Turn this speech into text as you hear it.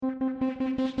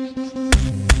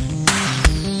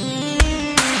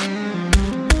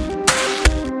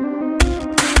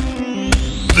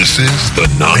is the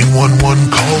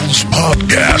 911 Calls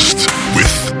Podcast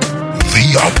with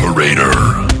the operator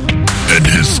and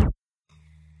his...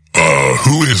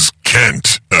 who is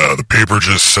Kent? The paper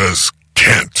just says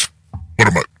Kent. What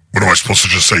am I supposed to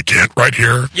just say Kent right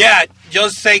here? Yeah,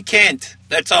 just say Kent.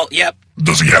 That's all. Yep.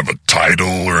 Does he have a title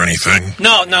or anything?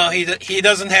 No, he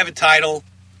doesn't have a title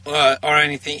or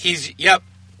anything. Yep.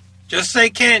 Just say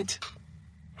Kent.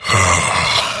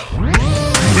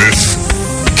 With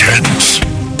Kent.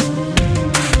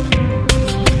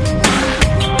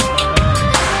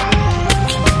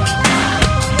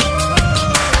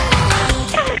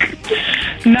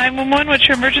 911, what's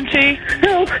your emergency?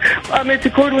 Help! I'm at the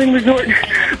Coeur d'Alene Resort.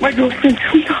 My girlfriend's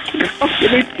coming to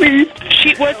me,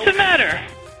 please. What's the matter?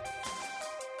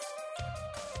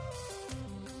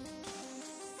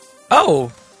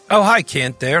 Oh, hi,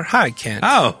 Kent there. Hi, Kent.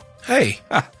 Oh. Hey.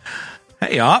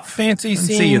 Hey, Op. Fancy Didn't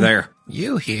seeing see you there.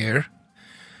 You here.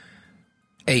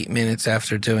 8 minutes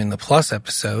after doing the Plus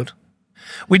episode.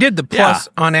 We did the Plus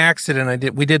on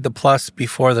accident. We did the Plus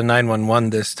before the 911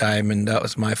 this time, and that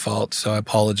was my fault. So I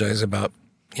apologize about,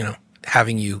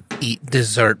 having you eat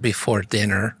dessert before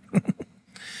dinner.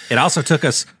 It also took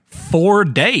us 4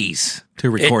 days to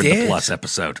record the did. Plus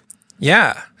episode.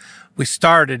 Yeah. We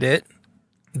started it.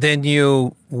 Then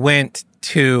you went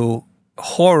to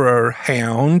Horror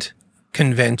Hound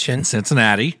Convention.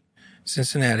 Cincinnati.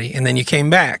 And then you came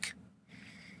back.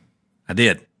 I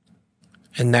did.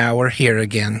 And now we're here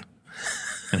again.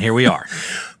 And here we are.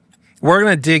 We're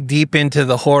going to dig deep into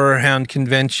the Horror Hound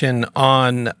Convention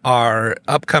on our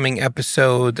upcoming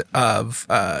episode of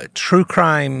True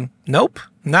Crime. Nope,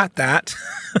 not that.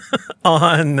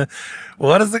 On,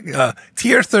 what is it?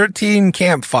 Tier 13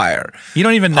 Campfire. You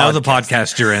don't even know the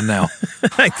podcast you're in now.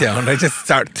 I don't. I just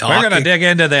start talking. We're going to dig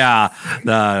into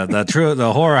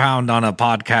the Horror Hound on a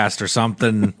podcast or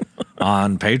something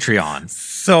on Patreon.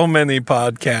 So many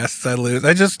podcasts I lose.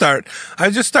 I just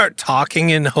start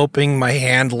talking and hoping my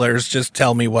handlers just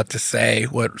tell me what to say,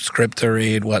 what script to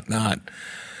read, what not.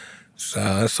 So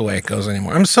that's the way it goes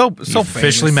anymore. I'm so You've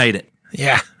officially famous. made it.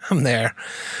 Yeah, I'm there.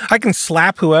 I can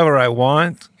slap whoever I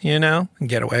want, and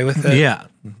get away with it. Yeah.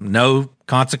 No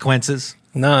consequences.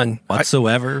 None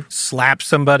Whatsoever. Slap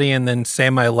somebody and then say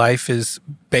my life is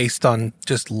based on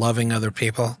just loving other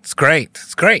people. It's great.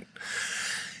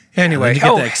 Anyway, you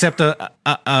get to accept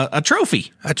a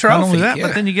trophy. A trophy, Not only that, yeah.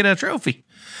 but then you get a trophy.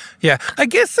 Yeah, I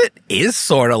guess it is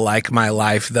sort of like my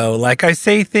life, though. Like, I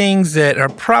say things that are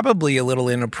probably a little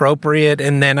inappropriate,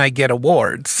 and then I get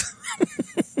awards.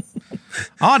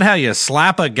 Odd how you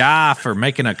slap a guy for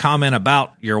making a comment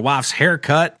about your wife's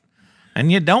haircut,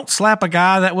 and you don't slap a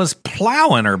guy that was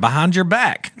plowing her behind your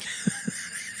back.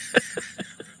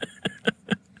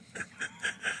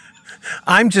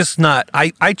 I'm just not.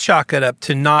 I chalk it up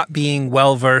to not being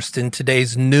well-versed in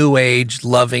today's new age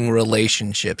loving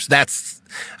relationships.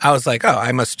 I was like,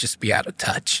 I must just be out of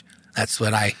touch. That's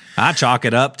what I chalk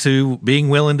it up to being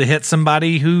willing to hit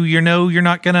somebody who you're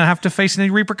not going to have to face any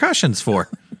repercussions for.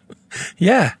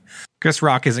 Yeah. Chris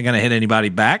Rock isn't going to hit anybody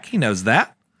back. He knows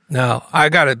that. No, I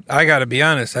gotta be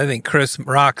honest. I think Chris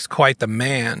Rock's quite the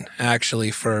man,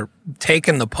 actually, for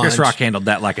taking the punch. Chris Rock handled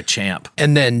that like a champ.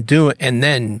 And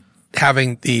then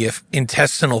having the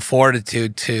intestinal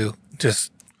fortitude to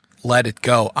just let it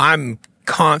go. I'm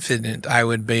confident I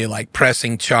would be like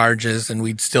pressing charges and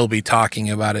we'd still be talking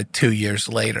about it 2 years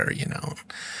later,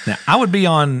 Now, I would be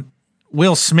on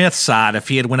Will Smith's side if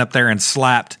he had went up there and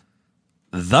slapped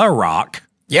The Rock.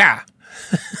 Yeah.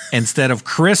 Instead of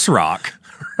Chris Rock.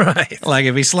 Right. Like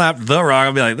if he slapped The Rock,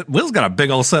 I'd be like, Will's got a big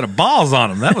old set of balls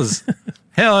on him. That was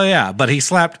hell yeah. But he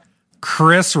slapped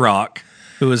Chris Rock,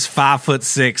 who is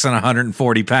 5'6" and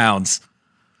 140 pounds.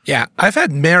 Yeah, I've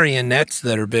had marionettes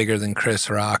that are bigger than Chris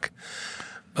Rock,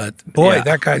 but boy,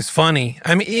 that guy's funny.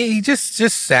 I mean, he just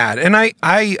sad. And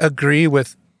I agree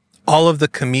with all of the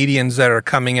comedians that are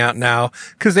coming out now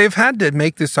because they've had to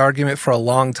make this argument for a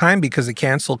long time because of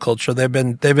cancel culture. They've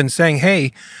been saying,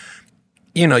 hey,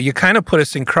 you kind of put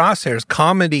us in crosshairs.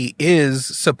 Comedy is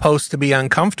supposed to be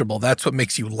uncomfortable. That's what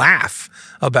makes you laugh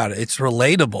about it. It's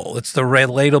relatable. It's the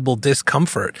relatable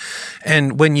discomfort.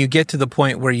 And when you get to the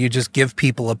point where you just give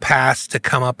people a pass to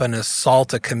come up and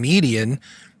assault a comedian,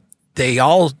 they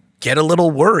all get a little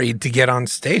worried to get on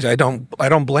stage. I don't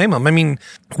blame them. I mean,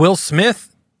 Will Smith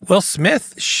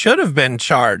should have been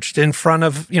charged in front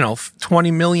of,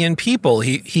 20 million people.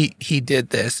 He did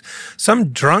this. Some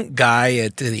drunk guy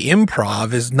at the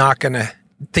Improv is not going to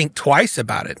think twice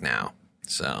about it now.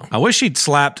 So I wish he'd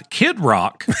slapped Kid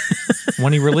Rock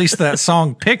when he released that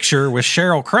song Picture with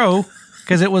Sheryl Crow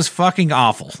because it was fucking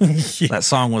awful. That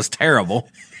song was terrible.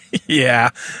 Yeah.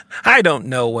 I don't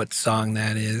know what song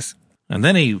that is. And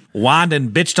then he whined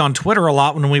and bitched on Twitter a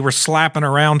lot when we were slapping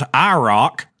around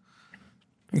Iraq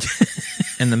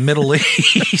in the Middle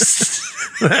East.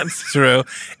 That's true.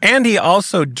 And he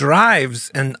also drives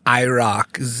an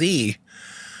IROC Z.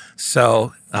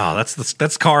 So,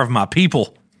 that's car of my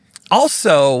people.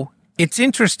 Also, it's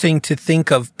interesting to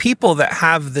think of people that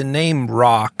have the name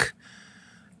Rock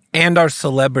and are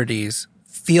celebrities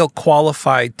feel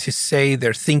qualified to say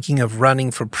they're thinking of running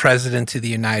for president of the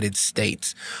United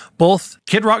States. Both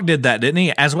Kid Rock did that, didn't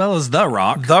he? As well as The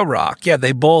Rock. The Rock. Yeah,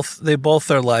 they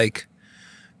both are like,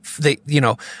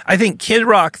 I think Kid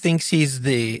Rock thinks he's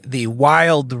the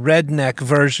wild redneck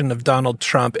version of Donald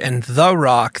Trump, and The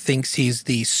Rock thinks he's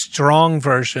the strong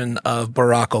version of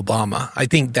Barack Obama. I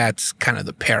think that's kind of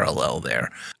the parallel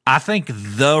there. I think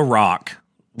The Rock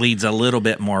leads a little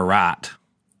bit more right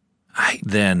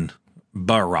than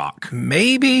Barack.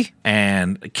 Maybe.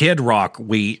 And Kid Rock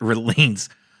leans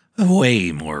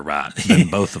way more right than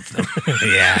both of them.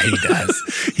 Yeah, he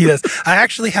does. He does. I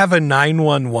actually have a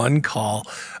 911 call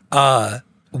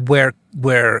where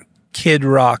Kid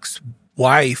Rock's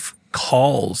wife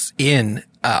calls in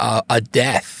a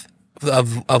death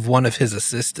of one of his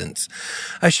assistants.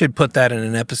 I should put that in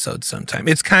an episode sometime.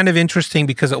 It's kind of interesting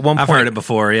because at one point I've heard it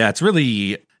before. Yeah, it's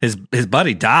really his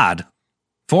buddy died.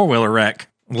 4-wheeler wreck.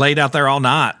 Laid out there all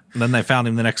night. And then they found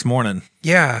him the next morning.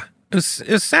 Yeah. It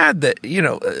was sad that,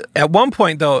 at one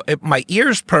point, though, my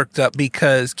ears perked up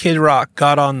because Kid Rock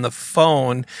got on the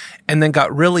phone and then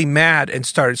got really mad and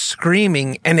started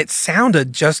screaming, and it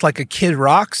sounded just like a Kid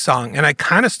Rock song. And I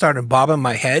kind of started bobbing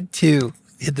my head to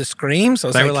the screams. I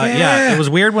was yeah. It was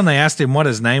weird when they asked him what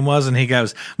his name was, and he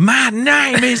goes, "My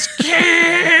name is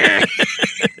Kid."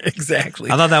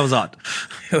 Exactly. I thought that was odd.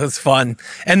 It was fun.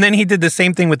 And then he did the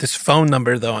same thing with his phone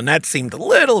number, though, and that seemed a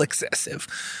little excessive.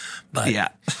 But yeah.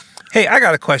 Hey, I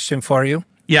got a question for you.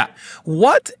 Yeah.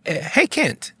 Hey,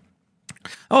 Kent.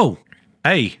 Oh,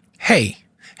 hey. Hey,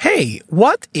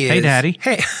 what is... Hey, Daddy.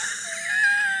 Hey.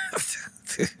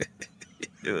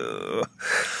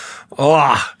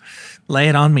 Oh. Lay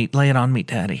it on me,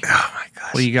 Daddy. Oh, my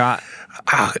gosh. What do you got?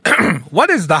 What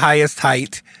is the highest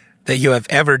height that you have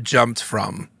ever jumped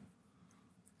from?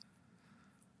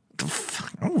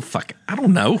 Oh, fuck. I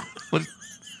don't know. What?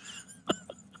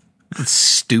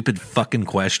 Stupid fucking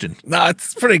question. No,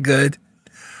 it's pretty good.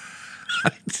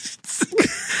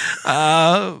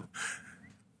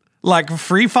 Like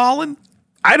free falling?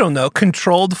 I don't know.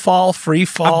 Controlled fall, free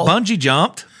fall. I bungee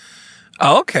jumped.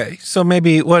 Oh, okay. So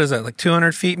maybe, what is that, like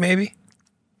 200 feet maybe?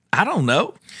 I don't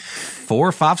know. 4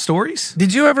 or 5 stories?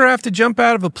 Did you ever have to jump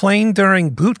out of a plane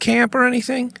during boot camp or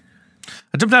anything?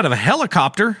 I jumped out of a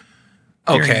helicopter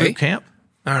during boot camp.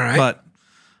 All right. But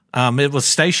it was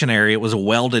stationary. It was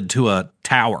welded to a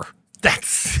tower.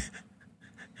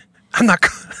 I'm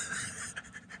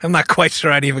not quite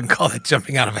sure I'd even call it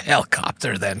jumping out of a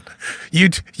helicopter then. You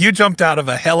jumped out of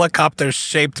a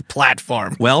helicopter-shaped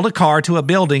platform. Weld a car to a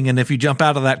building, and if you jump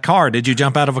out of that car, did you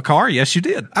jump out of a car? Yes, you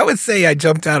did. I would say I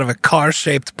jumped out of a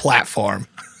car-shaped platform.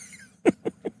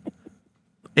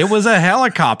 It was a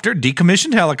helicopter,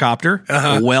 decommissioned helicopter,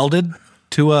 welded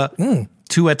to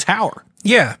a tower.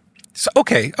 Yeah. So,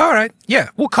 okay. All right.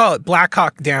 Yeah. We'll call it Black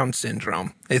Hawk Down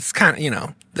syndrome. It's kind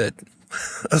of, the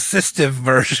assistive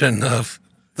version of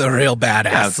the real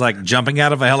badass. Yeah, it's like jumping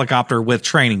out of a helicopter with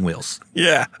training wheels.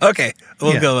 Yeah. Okay.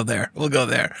 We'll go there.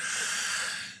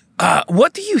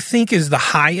 What do you think is the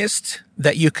highest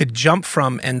that you could jump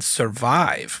from and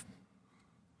survive?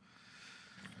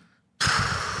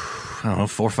 I don't know,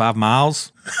 4 or 5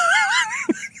 miles.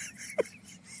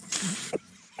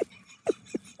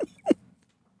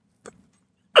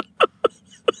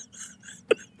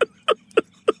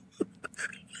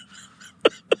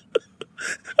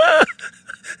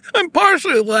 I'm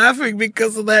partially laughing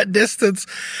because of that distance,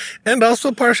 and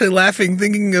also partially laughing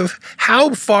thinking of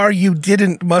how far you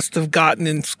must have gotten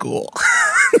in school.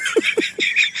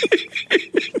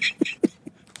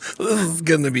 This is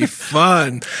going to be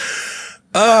fun.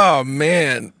 Oh,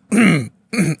 man.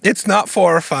 It's not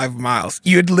 4 or 5 miles.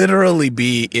 You'd literally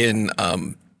be in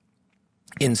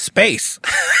space.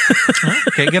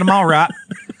 Can't get them all right.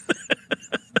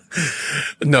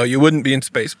 No, you wouldn't be in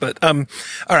space. But all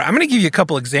right, I'm going to give you a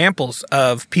couple examples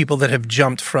of people that have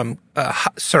jumped from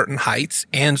certain heights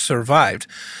and survived.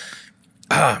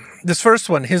 This first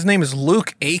one, his name is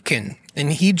Luke Aiken,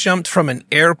 and he jumped from an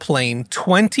airplane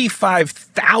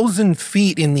 25,000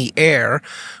 feet in the air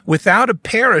without a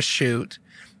parachute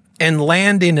and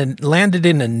landed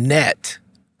in a net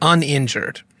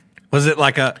uninjured. Was it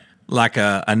like a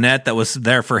net that was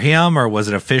there for him, or was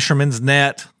it a fisherman's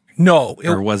net? No.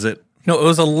 Or was it? No, it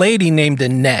was a lady named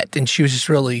Annette, and she was just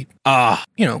really,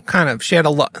 she had a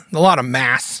lot of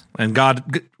mass. And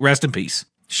God rest in peace.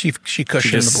 She She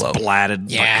cushioned just the blow. splatted.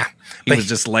 Yeah. He was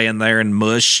just laying there in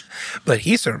mush. But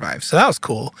he survived, so that was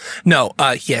cool. No,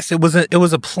 yes, it was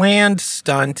a planned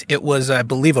stunt. It was, I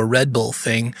believe, a Red Bull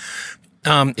thing.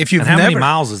 If you've And how never many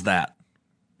miles is that?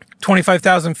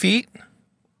 25,000 feet,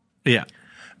 Yeah.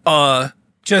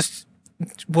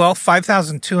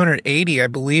 5,280, I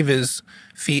believe,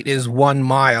 feet is 1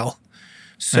 mile.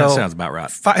 So That sounds about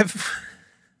right.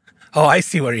 Oh, I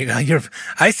see where you're going.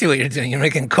 I see what you're doing. You're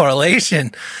making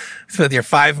correlation with your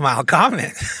 5 mile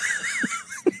comment.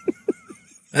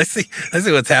 I see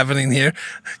what's happening here.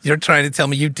 You're trying to tell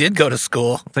me you did go to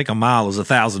school. I think a mile is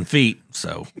 1,000 feet.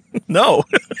 So No.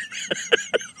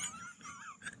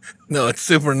 No, it's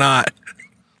super not.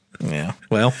 yeah.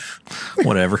 Well,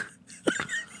 whatever.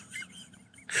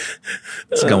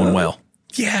 It's going well.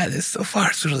 Yeah, it is so far.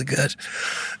 It's really good.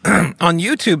 On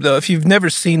YouTube, though, if you've never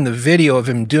seen the video of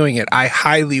him doing it, I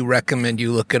highly recommend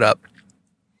you look it up.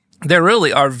 There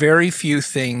really are very few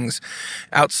things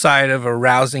outside of a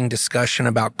rousing discussion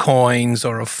about coins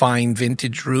or a fine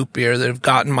vintage root beer that have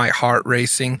gotten my heart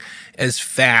racing as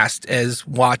fast as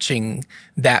watching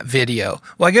that video.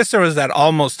 Well, I guess there was that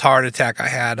almost heart attack I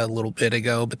had a little bit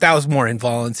ago, but that was more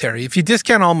involuntary. If you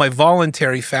discount all my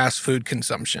voluntary fast food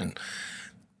consumption,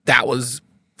 that was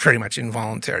pretty much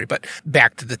involuntary. But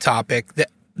back to the topic,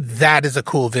 that is a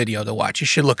cool video to watch. You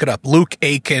should look it up. Luke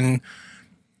Aiken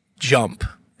Jump,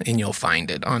 and you'll find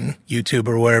it on YouTube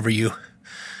or wherever you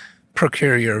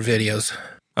procure your videos.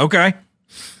 Okay.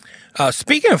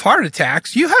 Speaking of heart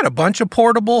attacks, you had a bunch of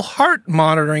portable heart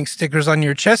monitoring stickers on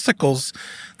your chesticles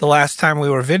the last time we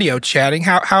were video chatting.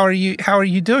 How are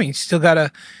you doing? You still got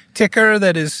a ticker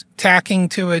that is tacking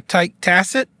to a tight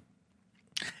tacit?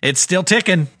 It's still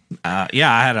ticking. I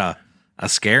had a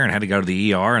scare and had to go to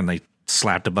the ER, and they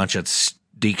slapped a bunch of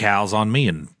decals on me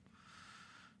and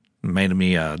made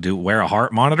me wear a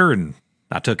heart monitor, and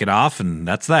I took it off, and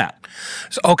that's that.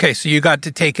 So you got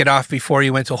to take it off before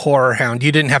you went to Horror Hound.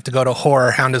 You didn't have to go to Horror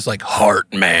Hound as like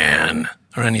Heart Man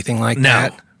or anything like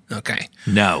that? Okay.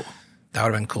 No. That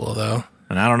would have been cool, though.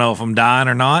 And I don't know if I'm dying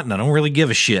or not, and I don't really give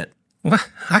a shit. Well,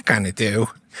 I kind of do.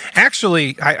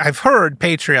 Actually, I've heard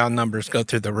Patreon numbers go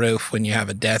through the roof when you have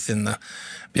a death in the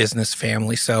business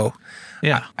family. So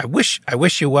Yeah. I wish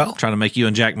you well. Trying to make you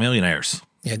and Jack millionaires.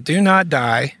 Yeah, do not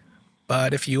die.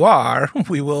 But if you are,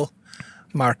 we will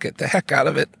market the heck out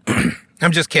of it.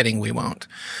 I'm just kidding. We won't.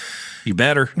 You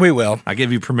better. We will. I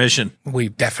give you permission. We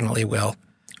definitely will.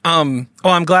 I'm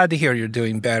glad to hear you're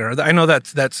doing better. I know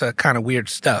that's kind of weird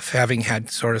stuff, having had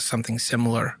sort of something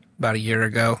similar about a year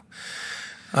ago.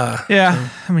 Yeah.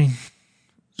 I mean,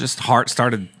 just heart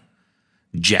started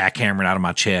jackhammering out of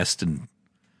my chest, and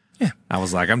I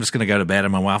was like, I'm just going to go to bed.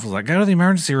 And my wife was like, go to the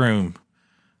emergency room.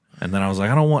 And then I was like,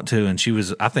 I don't want to. And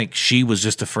I think she was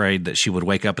just afraid that she would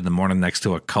wake up in the morning next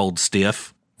to a cold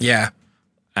stiff. Yeah.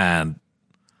 And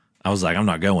I was like, I'm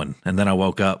not going. And then I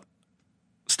woke up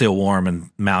still warm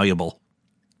and malleable.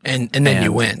 And then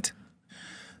you went.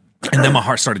 And then my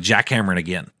heart started jackhammering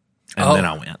again. And then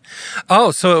I went. Oh,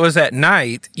 so it was at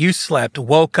night. You slept,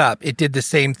 woke up. It did the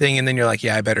same thing. And then you're like,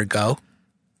 yeah, I better go.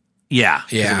 Yeah.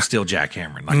 'cause Yeah. It was still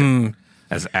jackhammering. Like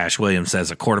as Ash Williams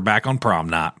says, a quarterback on prom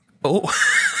night. Oh.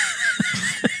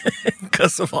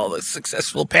 Because of all the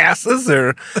successful passes,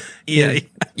 or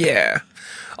yeah,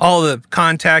 all the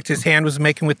contact his hand was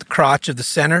making with the crotch of the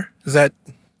center. Is that?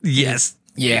 Yes.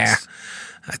 Yeah, Yes.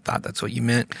 I thought that's what you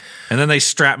meant. And then they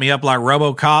strapped me up like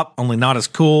RoboCop, only not as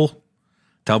cool.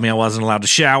 Told me I wasn't allowed to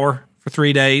shower for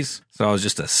 3 days. So I was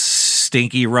just a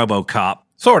stinky RoboCop.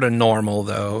 Sort of normal,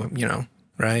 though,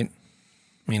 right?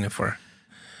 I mean, if we're...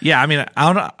 Yeah, I mean,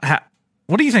 I don't know.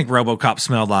 What do you think RoboCop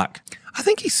smelled like? I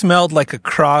think he smelled like a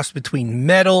cross between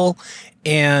metal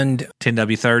and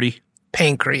 10W30?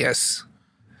 pancreas.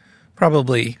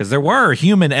 Probably. Because there were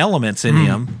human elements in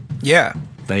him. Yeah.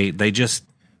 They just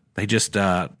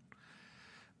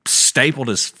stapled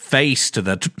his face to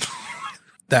the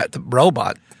The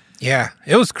robot. Yeah.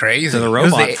 It was crazy. to the It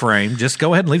was robot frame. Just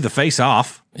go ahead and leave the face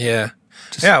off. Yeah.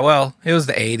 Yeah, well, it was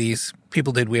the 80s.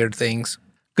 People did weird things.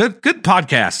 Good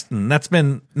podcast. And that's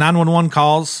been 911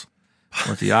 calls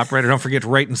with the operator. Don't forget to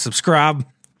rate and subscribe.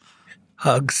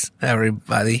 Hugs,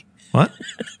 everybody. What?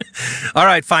 All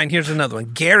right, fine. Here's another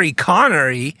one. Gary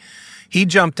Connery, he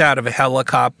jumped out of a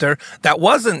helicopter that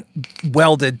wasn't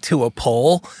welded to a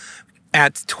pole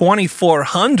at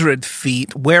 2,400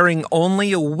 feet, wearing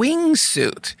only a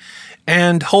wingsuit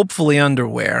and hopefully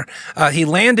underwear. He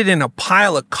landed in a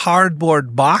pile of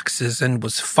cardboard boxes and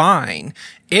was fine.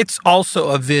 It's also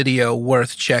a video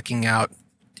worth checking out.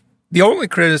 The only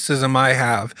criticism I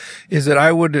have is that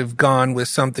I would have gone with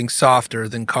something softer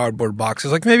than cardboard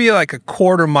boxes, like maybe like a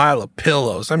quarter mile of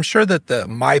pillows. I'm sure that the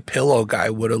My Pillow guy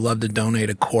would have loved to donate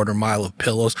a quarter mile of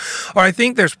pillows. Or I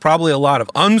think there's probably a lot of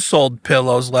unsold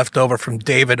pillows left over from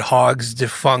David Hogg's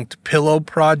defunct pillow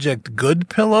project, Good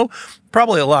Pillow.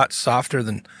 Probably a lot softer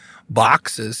than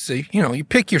boxes. So, you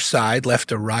pick your side,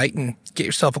 left or right, and get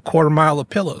yourself a quarter mile of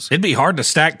pillows. It'd be hard to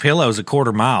stack pillows a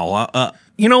quarter mile.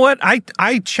 You know what? I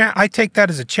take that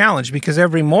as a challenge because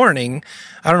every morning,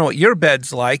 I don't know what your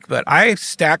bed's like, but I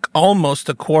stack almost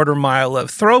a quarter mile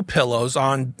of throw pillows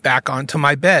back onto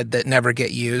my bed that never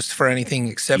get used for anything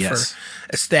except for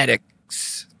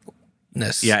aesthetics.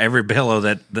 Yeah, every pillow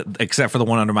that except for the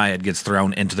one under my head gets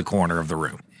thrown into the corner of the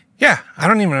room. Yeah, I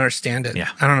don't even understand it. Yeah.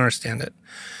 I don't understand it.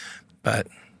 But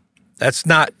that's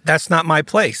not my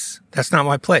place. That's not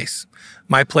my place.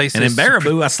 My place is... And in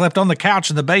Baraboo, I slept on the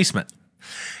couch in the basement.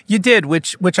 You did,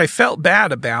 which I felt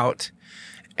bad about,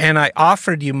 and I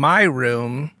offered you my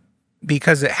room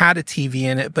because it had a TV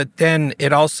in it, but then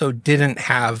it also didn't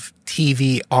have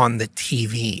TV on the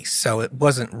TV, so it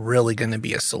wasn't really going to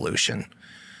be a solution.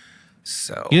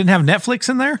 So you didn't have Netflix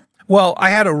in there? Well,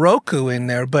 I had a Roku in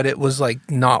there, but it was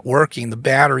like not working. The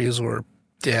batteries were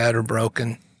dead or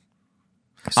broken.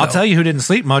 So. I'll tell you who didn't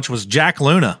sleep much was Jack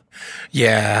Luna.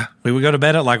 Yeah. We would go to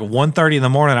bed at like 1:30 in the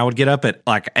morning. I would get up at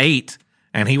like 8,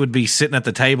 and he would be sitting at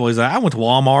the table. He's like, I went to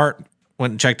Walmart,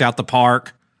 went and checked out the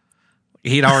park.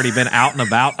 He'd already been out and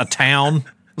about a town.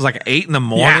 It was like 8 in the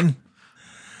morning. Yeah.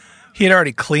 He had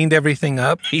already cleaned everything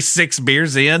up. He's 6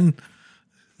 beers in.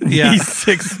 Yeah. He's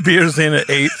 6 beers in at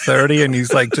 8:30, and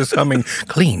he's like just humming,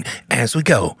 clean as we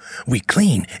go. We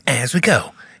clean as we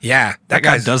go. Yeah, that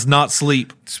guy does not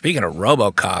sleep. Speaking of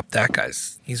RoboCop,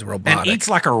 he's robotic. And eats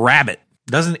like a rabbit.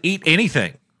 Doesn't eat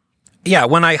anything. Yeah,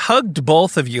 when I hugged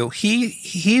both of you,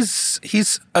 he's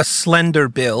a slender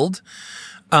build.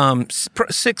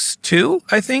 6'2",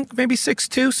 I think, maybe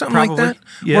 6'2", something Probably. like that.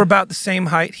 Yeah. We're about the same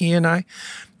height, he and I.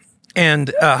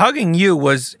 And hugging you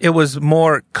was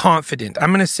more confident.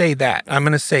 I'm going to say that. I'm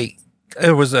going to say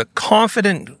it was a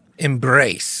confident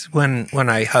embrace when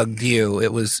I hugged you.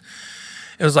 It was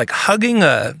like hugging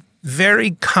a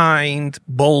very kind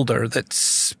boulder that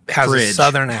has fridge. A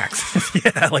southern accent.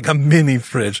 Yeah, like a mini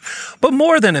fridge. But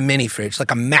more than a mini fridge, like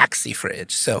a maxi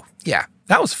fridge. So, yeah,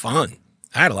 that was fun.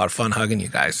 I had a lot of fun hugging you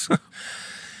guys.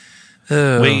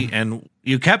 And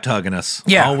you kept hugging us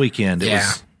all weekend. I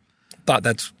thought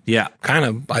that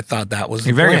was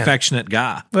You're a very affectionate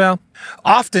guy. Well,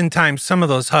 oftentimes some of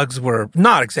those hugs were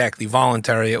not exactly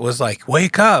voluntary. It was like,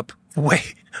 wake up,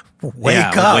 wake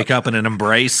up. Wake up in an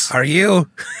embrace. Are you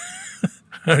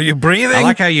breathing? I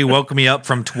like how you woke me up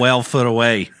from 12 foot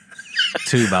away,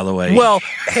 too, by the way. Well,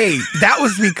 hey, that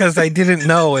was because I didn't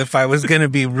know if I was going to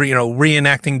be,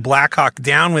 reenacting Black Hawk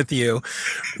Down with you,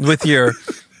 with your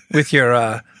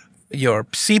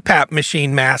CPAP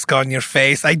machine mask on your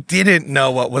face. I didn't know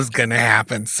what was going to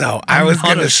happen, so I was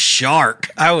a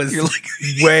shark. I was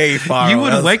way far. You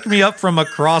would wake me up from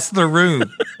across the room.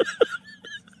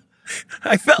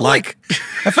 I felt like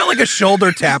a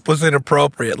shoulder tap was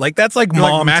inappropriate. Like that's like You're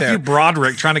mom like Matthew tap.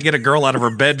 Broderick trying to get a girl out of her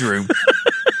bedroom.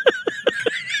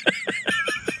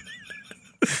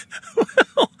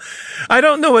 Well, I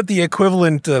don't know what the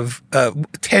equivalent of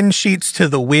 10 sheets to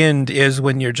the wind is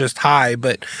when you're just high,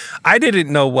 but I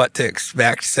didn't know what to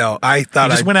expect. So I thought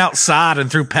I just went outside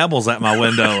and threw pebbles at my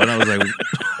window, and I was like,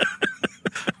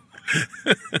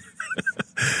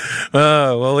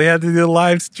 oh, well, we had to do a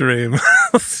live stream,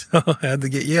 so I had to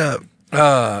get you up.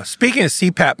 Speaking of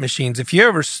CPAP machines, if you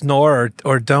ever snore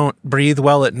or don't breathe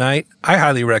well at night, I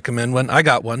highly recommend one. I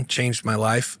got one, changed my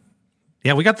life.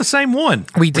 Yeah, we got the same one.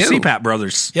 We do. We're CPAP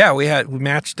brothers. Yeah, we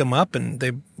matched them up, and they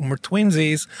were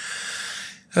twinsies.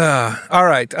 All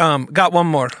right, got one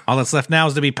more. All that's left now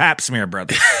is to be Pap Smear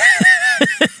brothers.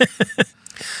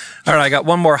 All right, I got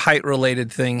one more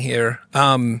height-related thing here.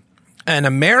 An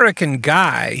American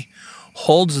guy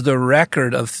holds the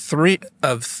record of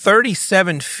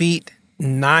 37 feet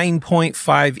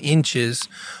 9.5 inches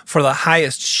for the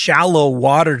highest shallow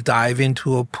water dive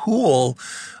into a pool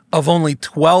of only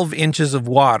 12 inches of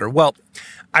water. Well,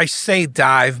 I say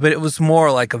dive, but it was more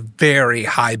like a very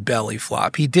high belly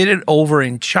flop. He did it over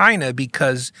in China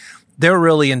because they're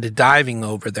really into diving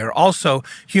over there. Also,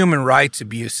 human rights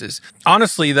abuses.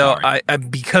 Honestly, though, I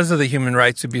because of the human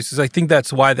rights abuses, I think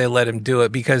that's why they let him do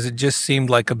it, because it just seemed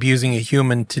like abusing a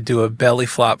human to do a belly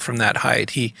flop from that height.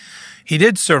 He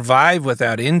did survive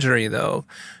without injury, though.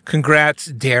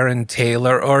 Congrats, Darren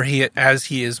Taylor, or as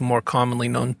he is more commonly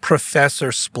known,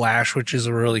 Professor Splash, which is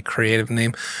a really creative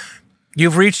name.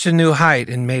 You've reached a new height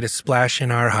and made a splash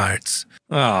in our hearts.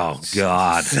 Oh,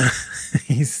 God.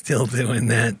 He's still doing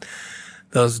that.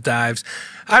 Those dives.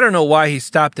 I don't know why he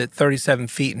stopped at 37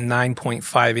 feet and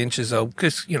 9.5 inches, though,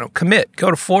 because, commit.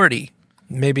 Go to 40.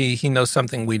 Maybe he knows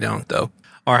something we don't, though.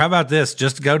 Or how about this?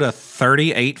 Just go to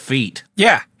 38 feet.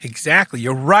 Yeah, exactly.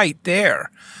 You're right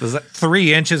there. Does that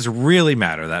 3 inches really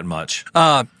matter that much?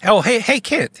 Hey,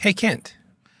 Kent. Hey, Kent.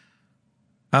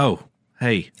 Oh,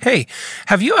 hey. Hey,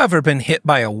 have you ever been hit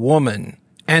by a woman?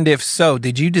 And if so,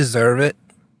 did you deserve it?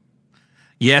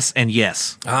 Yes and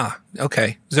yes.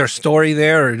 Okay. Is there a story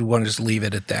there, or do you want to just leave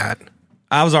it at that?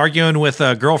 I was arguing with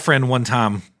a girlfriend one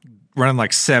time, running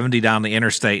like 70 down the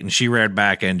interstate, and she reared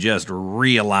back and just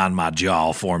realigned my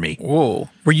jaw for me. Whoa.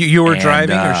 Were you were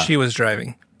driving or she was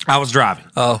driving? I was driving.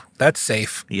 Oh, that's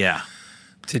safe. Yeah.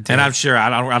 To do. And I'm sure, I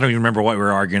don't even remember what we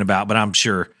were arguing about, but I'm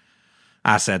sure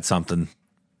I said something.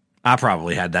 I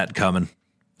probably had that coming.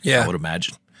 Yeah. I would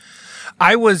imagine.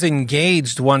 I was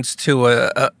engaged once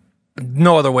to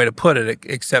no other way to put it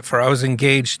except for I was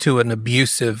engaged to an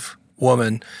abusive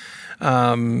woman.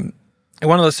 One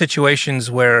of those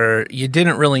situations where you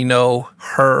didn't really know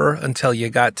her until you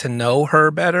got to know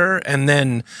her better. And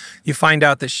then you find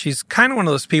out that she's kind of one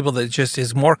of those people that just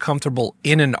is more comfortable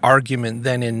in an argument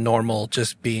than in normal,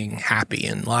 just being happy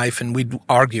in life. And we'd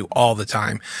argue all the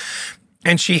time.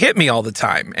 And she hit me all the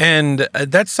time. And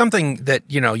that's something that,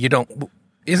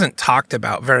 isn't talked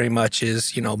about very much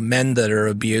is, men that are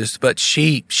abused, but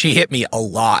she hit me a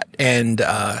lot and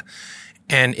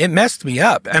it messed me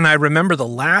up. And I remember the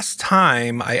last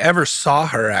time I ever saw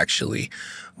her actually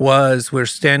was we were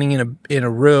standing in a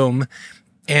room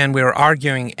and we were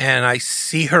arguing and I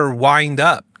see her wind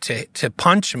up to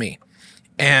punch me.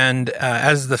 And,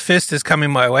 as the fist is coming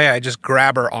my way, I just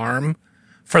grab her arm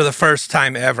for the first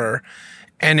time ever.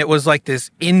 And it was like this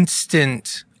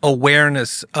instant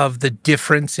awareness of the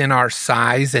difference in our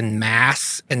size and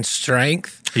mass and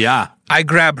strength. Yeah. I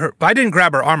didn't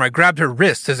grab her arm. I grabbed her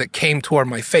wrist as it came toward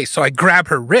my face. So I grabbed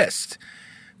her wrist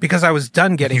because I was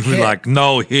done getting hit. You were like,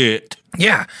 no hit.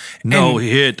 Yeah. No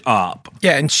hit up.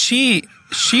 Yeah. And she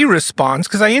responds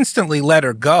because I instantly let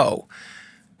her go.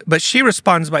 But she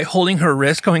responds by holding her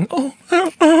wrist going, oh,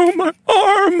 my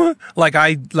arm. Like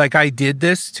I did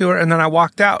this to her. And then I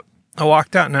walked out.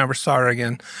 And never saw her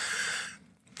again.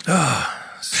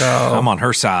 So I'm on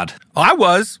her side. I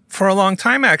was for a long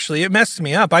time, actually. It messed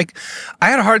me up. I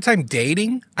had a hard time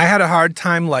dating. I had a hard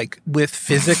time with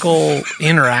physical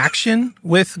interaction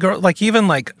with girls, even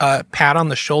a pat on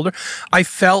the shoulder. I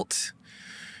felt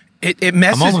it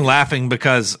messes. I'm only laughing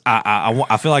because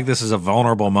I feel like this is a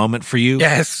vulnerable moment for you.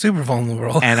 Yeah, it's super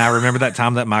vulnerable. And I remember that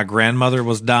time that my grandmother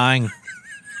was dying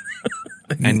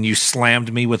and you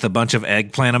slammed me with a bunch of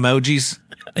eggplant emojis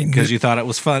because you thought it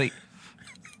was funny.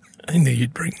 I knew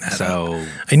you'd bring that up.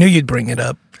 I knew you'd bring it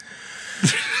up.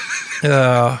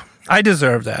 I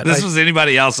deserve that. If this was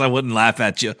anybody else, I wouldn't laugh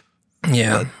at you.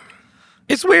 Yeah.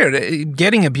 It's weird.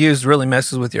 Getting abused really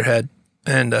messes with your head.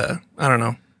 And I don't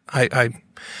know.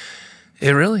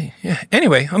 It really, yeah.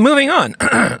 Anyway, I'm moving on.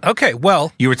 Okay,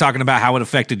 well. You were talking about how it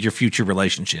affected your future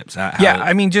relationships.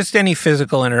 Just any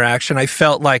physical interaction. I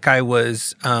felt like I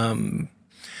was, I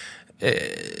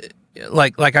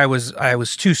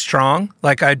was too strong.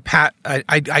 Like I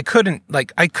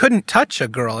couldn't touch a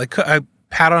girl. I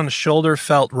pat on the shoulder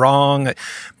felt wrong.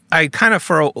 I kind of,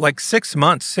 for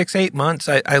 8 months,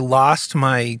 I lost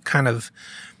my kind of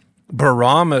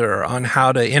barometer on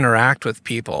how to interact with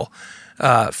people.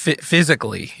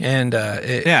 Physically, and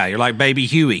you're like baby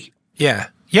Huey. Yeah.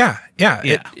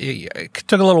 It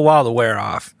took a little while to wear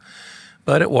off,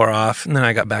 but it wore off, and then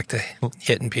I got back to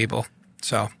hitting people.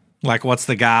 So, what's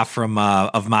the guy from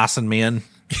Of Mice and Men?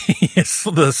 Yes,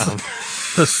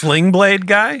 the sling blade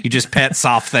guy. You just pet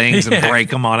soft things and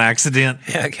break them on accident.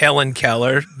 Yeah, like Helen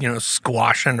Keller,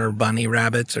 squashing her bunny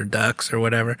rabbits or ducks or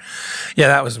whatever. Yeah,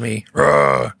 that was me.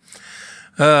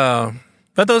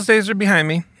 But those days are behind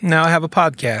me. Now I have a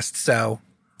podcast, so.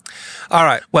 All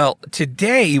right. Well,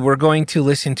 today we're going to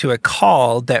listen to a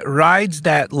call that rides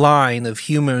that line of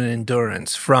human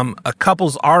endurance from a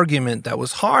couple's argument that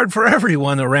was hard for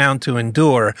everyone around to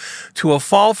endure to a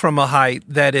fall from a height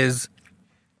that is,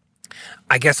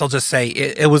 I guess I'll just say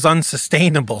it was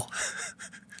unsustainable.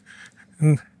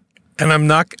 And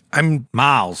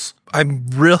Miles. I'm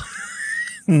real,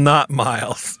 not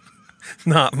Miles.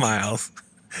 Not Miles.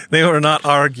 They were not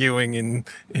arguing in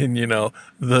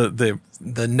the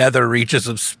nether reaches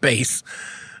of space.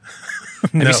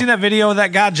 Have you seen that video of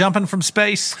that guy jumping from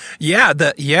space? Yeah,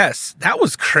 yes, that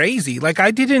was crazy.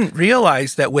 I didn't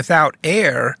realize that without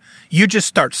air, you just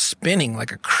start spinning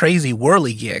like a crazy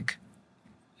whirligig.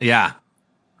 Yeah.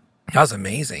 That was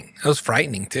amazing. That was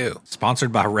frightening, too.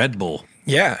 Sponsored by Red Bull.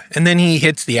 Yeah. And then he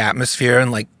hits the atmosphere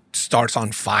and, like, starts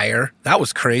on fire. That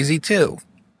was crazy, too.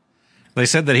 They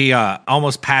said that he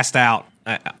almost passed out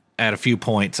at a few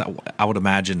points, I would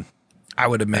imagine. I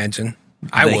would imagine.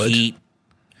 I would. Heat.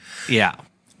 Yeah.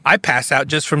 I pass out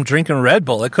just from drinking Red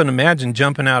Bull. I couldn't imagine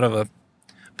jumping out of a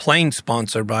plane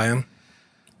sponsored by him.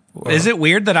 Is it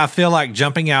weird that I feel like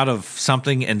jumping out of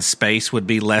something in space would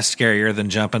be less scarier than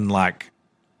jumping like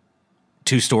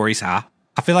 2 stories high?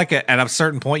 I feel like at a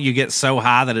certain point you get so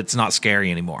high that it's not scary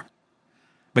anymore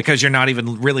because you're not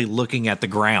even really looking at the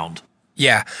ground.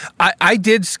 Yeah. I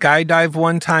did skydive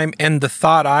one time, and the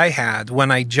thought I had when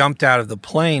I jumped out of the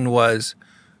plane was,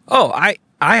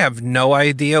 I have no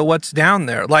idea what's down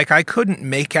there. Like, I couldn't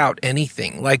make out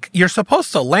anything. Like, you're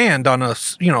supposed to land on a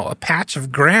patch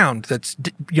of ground that's,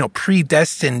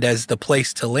 predestined as the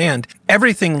place to land.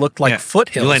 Everything looked like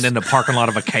foothills. You land in the parking lot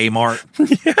of a Kmart.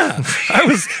 Yeah.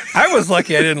 I was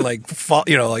lucky I didn't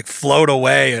float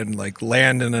away and like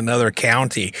land in another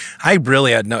county. I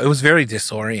really had it was very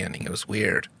disorienting. It was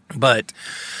weird. But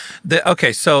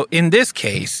so in this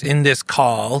case, in this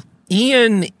call,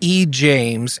 Ian E.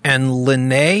 James and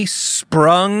Lene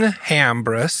Sprung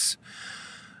Hambris.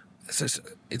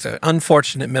 It's an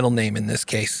unfortunate middle name in this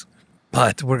case,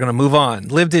 but we're going to move on.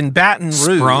 Lived in Baton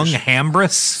Rouge. Sprung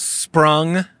Hambris?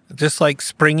 Sprung, just like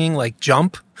springing, like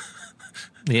jump.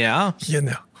 Yeah.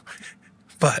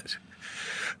 But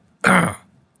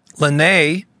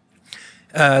Lene,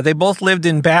 they both lived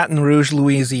in Baton Rouge,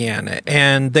 Louisiana,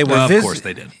 and they were of course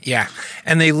they did. Yeah,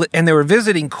 and they were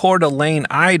visiting Coeur d'Alene,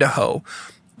 Idaho.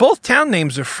 Both town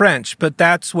names are French, but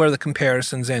that's where the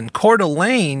comparisons end. Coeur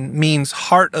d'Alene means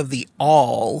heart of the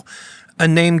All, a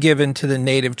name given to the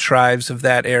native tribes of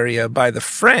that area by the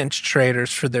French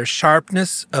traders for their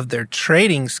sharpness of their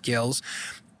trading skills.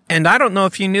 And I don't know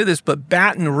if you knew this, but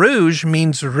Baton Rouge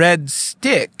means red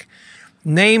stick,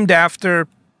 named after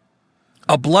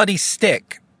a bloody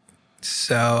stick.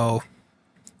 So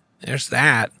there's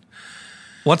that.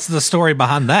 What's the story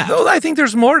behind that? Oh, I think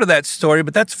there's more to that story,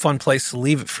 but that's a fun place to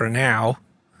leave it for now.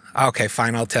 Okay,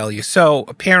 fine, I'll tell you. So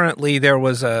apparently there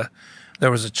was a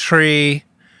tree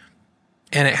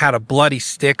and it had a bloody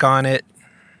stick on it,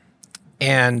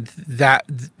 and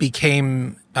that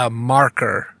became a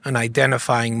marker, an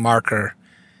identifying marker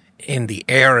in the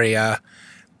area,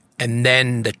 and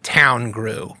then the town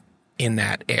grew in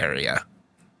that area.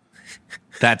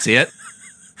 That's it?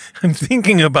 I'm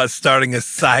thinking about starting a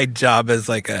side job as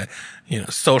like a,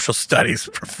 social studies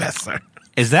professor.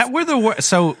 Is that where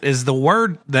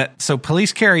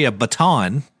police carry a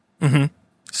baton? Mm-hmm.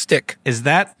 Stick. Is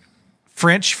that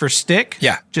French for stick?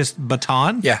 Yeah. Just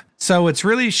baton? Yeah. So it's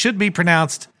really should be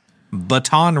pronounced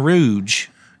Baton Rouge.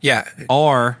 Yeah.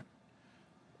 Or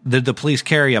did the police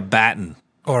carry a baton?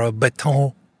 Or a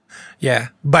baton. Yeah.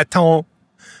 Baton.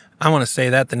 I want to say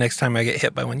that the next time I get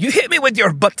hit by one. You hit me with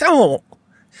your baton.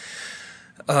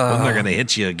 Well, they're going to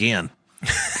hit you again.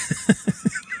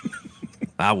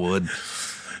 I would.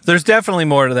 There's definitely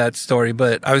more to that story,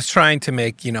 but I was trying to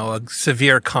make, a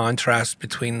severe contrast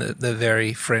between the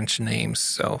very French names.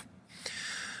 So,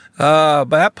 but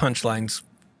that punchline's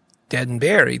dead and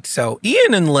buried. So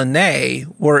Ian and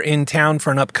Lene were in town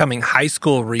for an upcoming high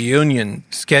school reunion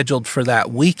scheduled for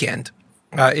that weekend.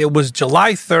 It was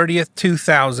July 30th,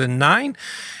 2009,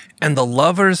 and the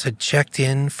lovers had checked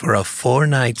in for a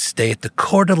 4-night stay at the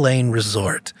Coeur d'Alene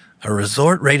Resort, a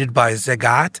resort rated by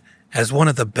Zagat as one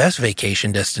of the best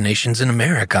vacation destinations in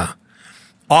America.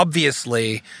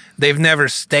 Obviously, they've never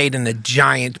stayed in a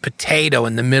giant potato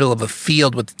in the middle of a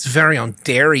field with its very own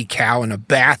dairy cow and a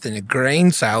bath in a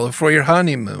grain silo for your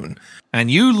honeymoon. And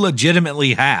you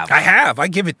legitimately have. I have. I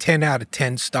give it 10 out of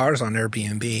 10 stars on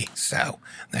Airbnb. So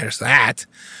there's that.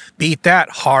 Beat that,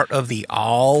 heart of the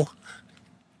all.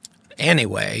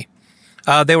 Anyway,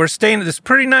 they were staying at this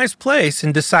pretty nice place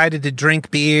and decided to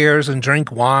drink beers and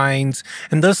drink wines.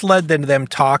 And this led to them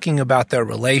talking about their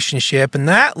relationship. And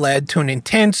that led to an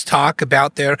intense talk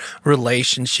about their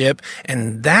relationship.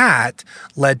 And that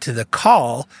led to the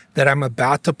call that I'm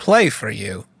about to play for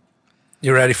you.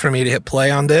 You ready for me to hit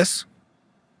play on this?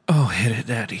 Oh, hit it,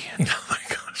 Daddy. Oh, my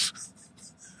gosh.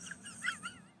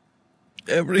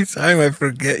 Every time I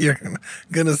forget you're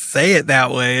going to say it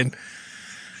that way. And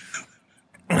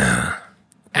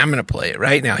I'm going to play it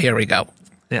right now. Here we go.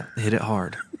 Yeah, hit it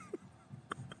hard.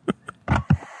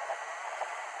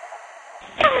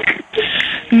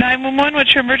 911,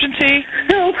 what's your emergency?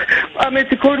 Help! I'm at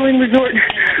the Coeur d'Alene Resort.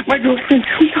 My girlfriend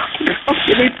jumped off the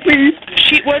balcony,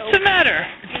 please. What's the matter?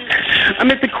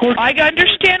 I'm at the Coeur. I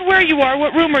understand understand where you are.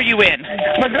 What room are you in?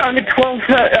 On the 12th,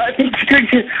 I think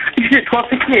security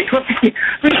 1268.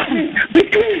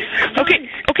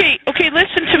 Okay,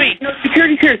 listen to me. No,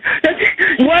 security's here.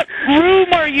 What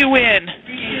room are you in?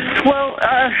 12,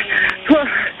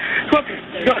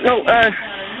 no,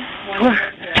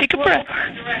 Take a breath.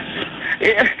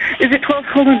 Is it 12?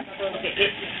 Hold on.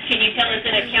 Can you tell us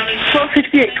in accounting?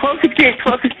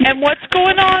 1268. And what's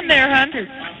going on there, hon?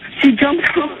 She jumped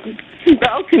off the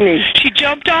balcony. She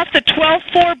jumped off the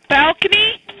 12th floor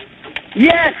balcony?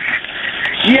 Yes.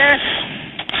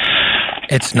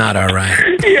 It's not all right.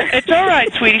 It's all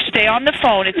right, sweetie. Stay on the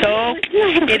phone.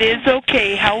 It is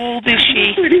okay. How old is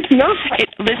she? It is not.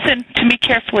 Listen to me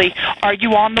carefully. Are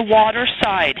you on the water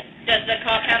side? Does the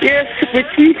cop have? Yes, but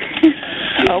she...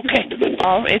 Okay.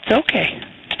 Oh, it's okay.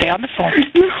 Stay on the phone.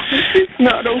 No, it's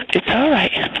not okay. It's all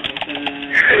right.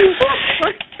 Oh,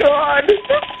 my God.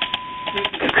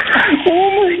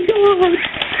 Oh, my God.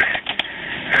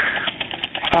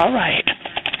 All right.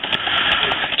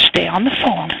 Stay on the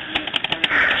phone.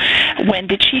 When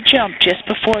did she jump? Just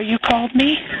before you called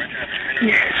me?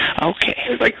 Yes.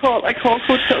 Okay. I called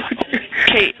hotel security.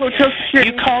 Okay. Hotel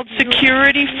security. You called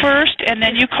security first, and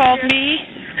then you called me?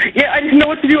 Yeah, I didn't know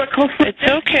what to do. I called. It's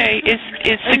okay.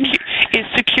 Is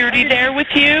security there with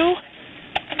you?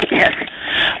 Yes.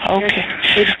 Okay.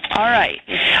 All right.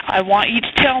 I want you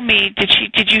to tell me,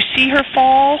 did you see her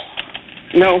fall?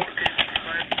 No.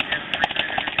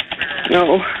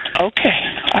 Okay.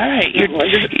 All right.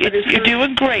 You're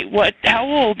doing great. How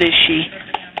old is she?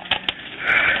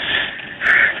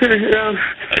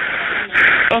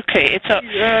 Okay.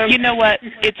 You know what?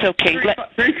 It's okay.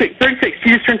 36. She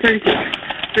just turned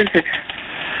 36.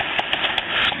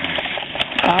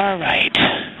 All right.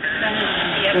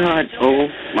 God. Oh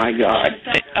my God.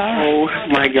 Oh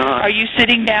my God. Are you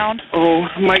sitting down? Oh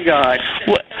my God.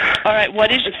 All right.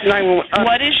 What is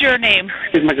your name?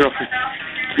 This is my girlfriend.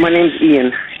 My name's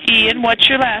Ian. Ian, what's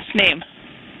your last name?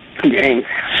 James.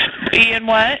 Ian,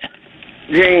 what?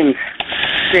 James.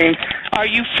 Are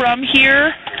you from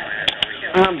here?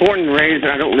 I'm born and raised,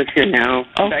 and I don't live here now.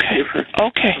 Okay. Back here for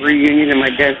Okay. a reunion and my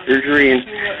dad's surgery, and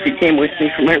she came with me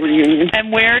for my reunion.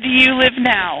 And where do you live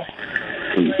now?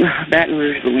 Baton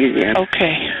Rouge, Louisiana.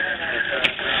 Okay.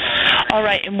 All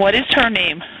right. And what is her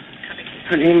name?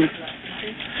 Her name is...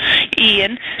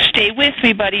 Ian, stay with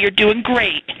me, buddy. You're doing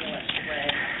great.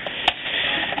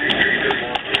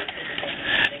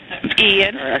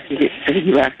 Ian? I think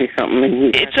you asked me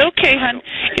something. It's okay, hon.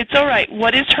 It's all right.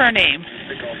 What is her name?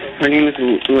 Her name is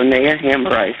Linnea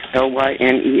Hambryce,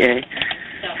 Lynea.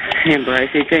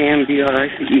 Hambryce, Hambrice,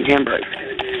 Hambryce.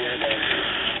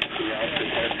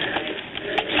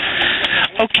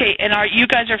 Okay, and you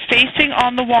guys are facing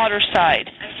on the water side.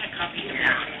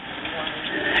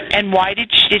 And why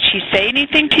did she say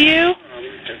anything to you?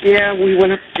 Yeah, we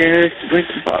went upstairs, drank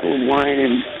a bottle of wine,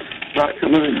 and brought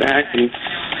some of it back, and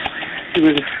she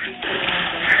was...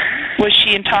 Was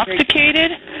she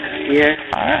intoxicated? Yes.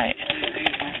 All right.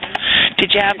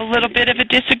 Did you have a little bit of a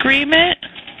disagreement?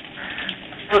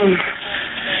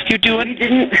 You're doing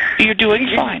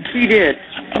fine. She did.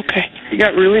 Okay. She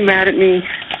got really mad at me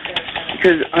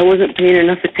because I wasn't paying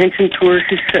enough attention to her,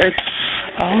 she said.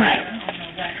 All right.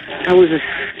 I was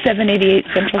 788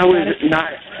 Central. I was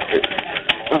not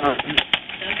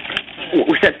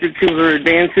receptive to her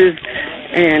advances,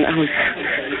 and I was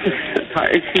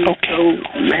tired. She was so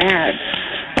mad.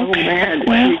 Okay. Mad.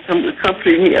 Well, she come to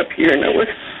accompany me up here, and I was...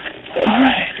 All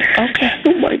right. Okay.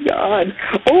 Oh, my God.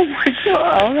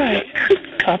 All right.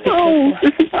 Copy. No,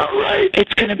 this is not right.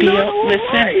 It's going to be...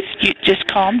 Listen, you just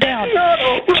calm down.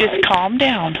 Just calm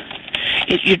down.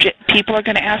 People are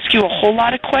going to ask you a whole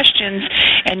lot of questions,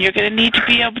 and you're going to need to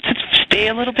be able to stay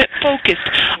a little bit focused.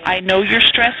 I know you're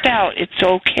stressed out. It's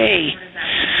okay.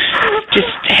 Just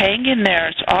hang in there.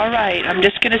 It's all right. I'm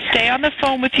just going to stay on the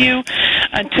phone with you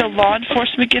until law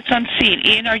enforcement gets on scene.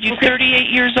 Ian, are you 38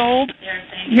 years old?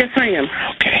 Yes, I am.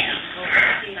 Okay.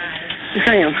 Yes,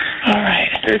 I am. All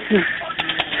right.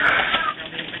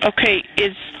 Okay.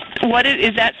 Is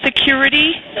that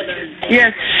security?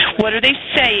 Yes. What are they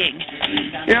saying?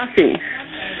 Nothing.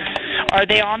 Are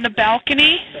they on the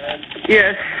balcony?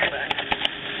 Yes.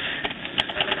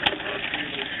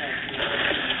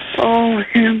 Oh, I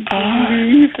can't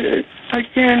believe it. I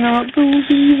cannot believe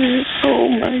it. Oh,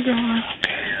 my God.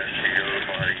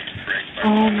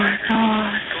 Oh, my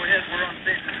God.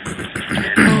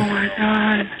 Oh, my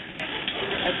God.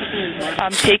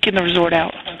 I'm taking the resort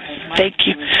out. Thank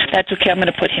you. That's okay. I'm going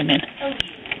to put him in.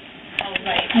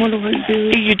 What do I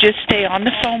do? You just stay on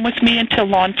the phone with me until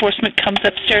law enforcement comes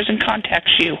upstairs and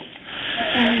contacts you.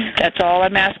 That's all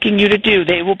I'm asking you to do.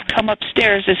 They will come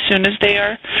upstairs as soon as they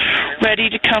are ready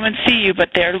to come and see you,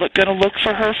 but they're going to look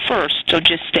for her first, so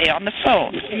just stay on the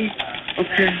phone.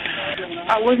 Okay.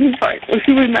 I wasn't fighting. Well,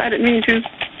 she was mad at me, and she was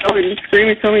shouting and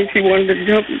screaming, telling me she wanted to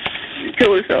jump and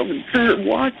kill herself, and threw her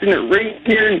watch and her ring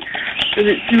here, and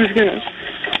that she was going to...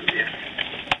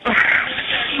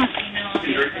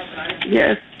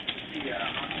 Yes.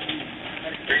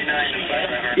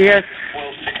 Yes.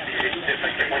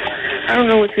 I don't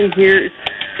know what's in here. It's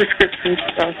prescription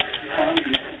stuff.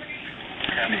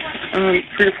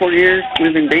 3 or 4 years.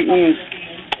 We've been dating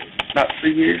about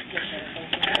 3 years.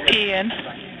 Ian?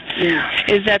 Yeah.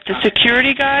 Is that the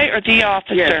security guy or the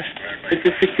officer? Yes. It's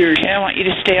the security. Okay, I want you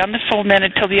to stay on the phone then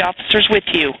until the officer's with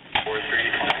you.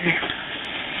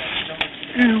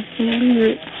 I don't believe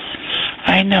it.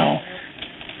 I know.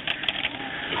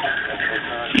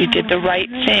 You did the right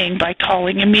thing by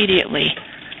calling immediately.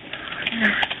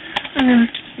 I never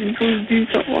been supposed to do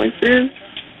something like this.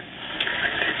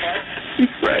 You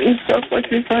threaten stuff like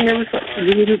this. I never thought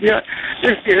you would do it.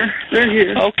 They're here. They're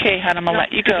here. Okay, hon, I'm going to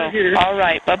let you go. All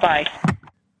right, bye-bye.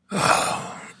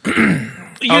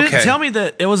 You didn't tell me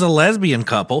that it was a lesbian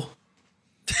couple.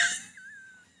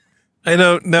 I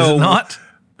don't know. Is it not?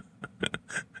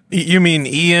 You mean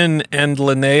Ian and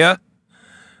Linnea?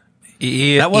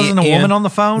 That wasn't a woman on the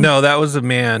phone? No, that was a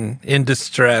man in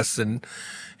distress, and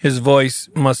his voice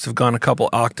must have gone a couple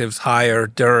octaves higher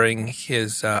during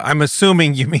his... I'm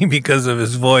assuming you mean because of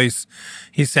his voice,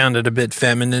 he sounded a bit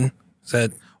feminine. Is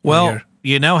that... Well,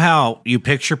 you know how you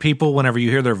picture people whenever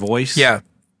you hear their voice? Yeah.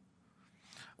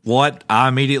 What I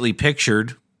immediately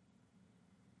pictured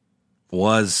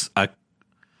was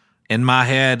in my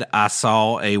head, I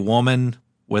saw a woman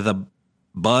with a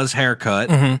buzz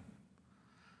haircut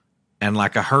and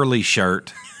like a Hurley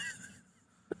shirt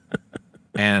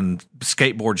and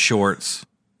skateboard shorts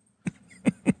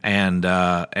and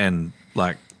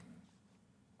like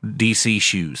DC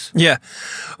shoes. Yeah.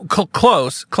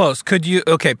 Close. Could you...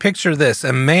 Okay, picture this.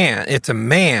 It's a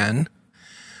man,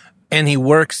 and he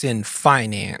works in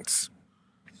finance.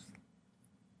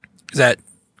 Does that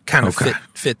kind of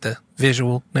fit the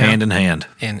visual now? Hand in hand.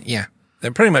 And yeah,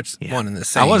 they're pretty much one and the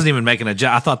same. I wasn't even making a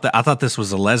joke. I thought this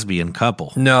was a lesbian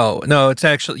couple. No, it's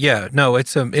actually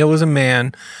it was a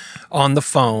man on the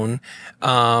phone.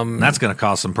 That's going to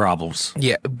cause some problems.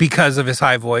 Yeah, because of his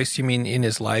high voice. You mean in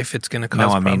his life, it's going to cause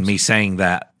problems? No, I mean me saying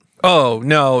that. Oh,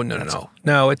 no,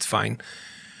 it's fine.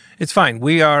 It's fine.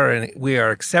 We are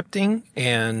accepting,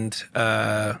 and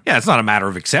yeah, it's not a matter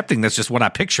of accepting. That's just what I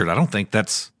pictured. I don't think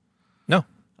that's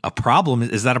a problem.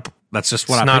 Is that that's just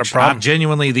what I pictured. A problem. I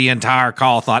genuinely the entire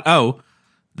call thought, oh,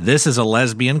 this is a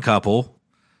lesbian couple,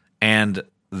 and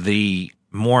the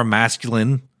more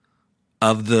masculine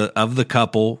of the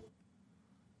couple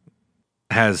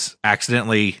has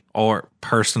accidentally or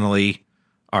personally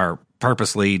or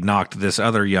purposely knocked this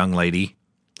other young lady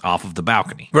off of the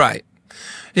balcony. Right.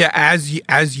 Yeah,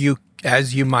 as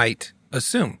you might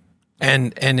assume.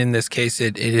 And in this case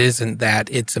it isn't that.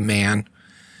 It's a man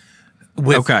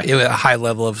with a high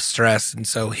level of stress, and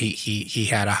so he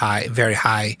had a very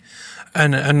high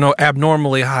an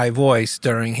abnormally high voice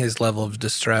during his level of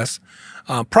distress.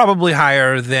 Probably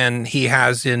higher than he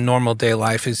has in normal day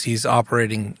life as he's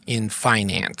operating in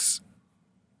finance.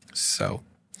 So,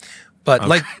 but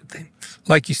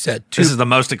like you said, this is the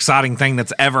most exciting thing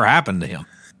that's ever happened to him.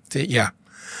 Yeah.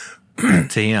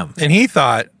 To him. And he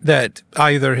thought that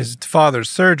either his father's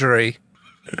surgery...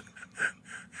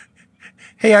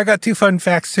 Hey, I got 2 fun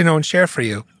facts to know and share for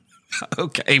you.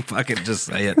 Okay, fucking just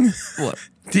say it. What?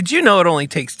 Did you know it only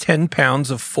takes 10 pounds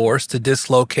of force to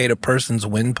dislocate a person's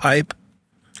windpipe?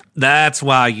 That's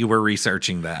why you were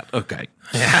researching that. Okay.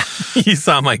 Yeah. You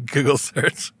saw my Google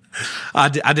search. I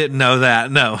didn't know that.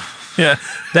 No. Yeah.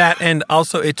 That, and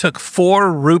also it took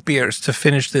 4 root beers to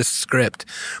finish this script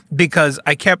because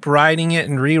I kept writing it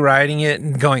and rewriting it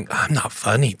and going, I'm not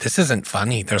funny. This isn't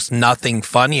funny. There's nothing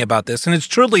funny about this. And it's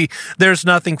truly, there's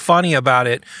nothing funny about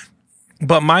it.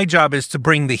 But my job is to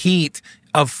bring the heat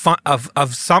of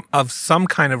some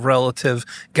kind of relative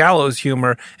gallows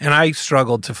humor, and I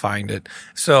struggled to find it.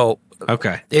 So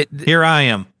okay, here I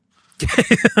am.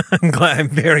 I'm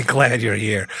very glad you're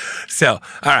here. So,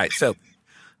 all right. So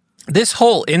this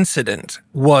whole incident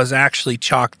was actually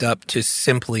chalked up to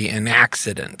simply an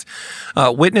accident.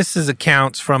 Witnesses'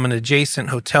 accounts from an adjacent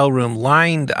hotel room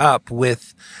lined up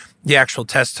with the actual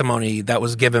testimony that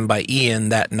was given by Ian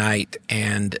that night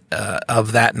and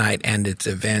of that night and its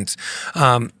events.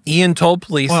 Ian told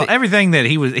police. Well, everything that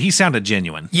he sounded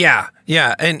genuine. Yeah,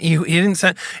 and he didn't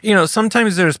sound.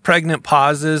 Sometimes there's pregnant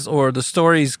pauses or the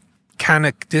stories kind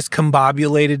of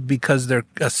discombobulated because they're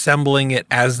assembling it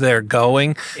as they're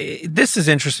going. This is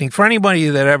interesting. For anybody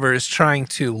that ever is trying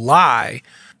to lie,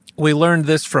 we learned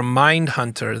this from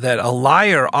Mindhunter, that a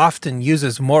liar often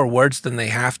uses more words than they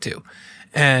have to.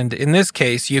 And in this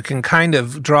case, you can kind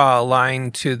of draw a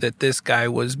line to that this guy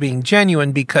was being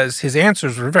genuine because his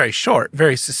answers were very short,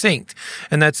 very succinct.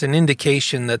 And that's an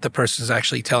indication that the person is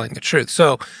actually telling the truth.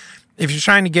 So if you're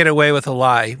trying to get away with a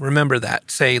lie, remember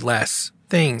that. Say less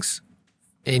things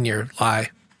in your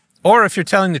lie. Or if you're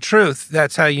telling the truth,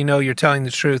 that's how you know you're telling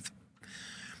the truth.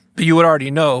 But you would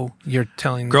already know you're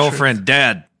telling the Girlfriend, truth.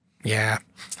 dead. Yeah.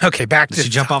 Okay, back Did to... she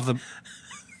jump off the...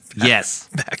 Yes.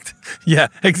 Yeah,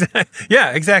 exactly.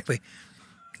 Yeah, exactly.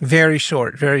 Very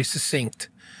short, very succinct,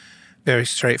 very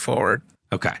straightforward.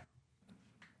 Okay.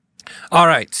 All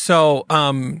right. So,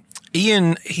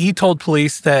 Ian, he told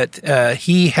police that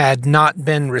he had not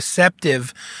been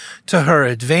receptive to her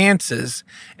advances,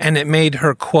 and it made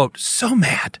her, quote, so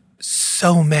mad.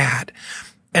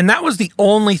 And that was the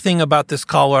only thing about this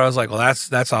call where I was like, well,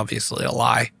 that's obviously a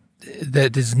lie.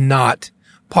 That is not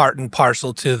part and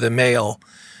parcel to the male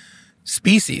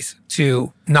species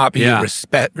to not be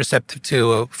receptive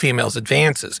to a female's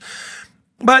advances.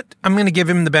 But I'm going to give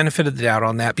him the benefit of the doubt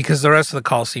on that because the rest of the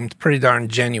call seemed pretty darn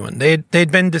genuine.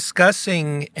 They'd been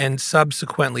discussing and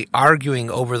subsequently arguing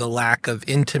over the lack of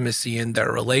intimacy in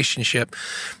their relationship.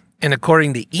 And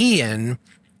according to Ian,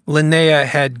 Linnea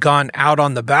had gone out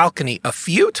on the balcony a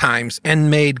few times and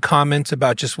made comments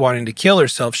about just wanting to kill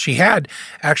herself. She had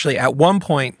actually at one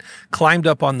point climbed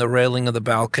up on the railing of the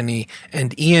balcony,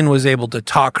 and Ian was able to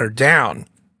talk her down.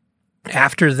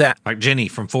 After that... Like Jenny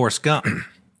from Forrest Gump.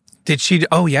 Did she?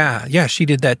 Oh, yeah. Yeah, she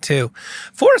did that too.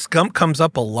 Forrest Gump comes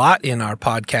up a lot in our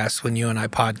podcast when you and I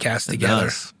podcast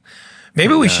together.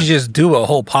 Maybe we should just do a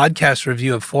whole podcast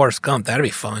review of Forrest Gump. That'd be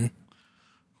fun.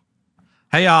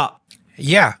 Hey,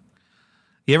 yeah.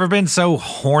 You ever been so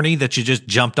horny that you just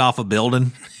jumped off a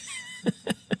building?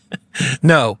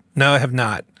 No, I have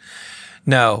not.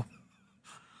 No.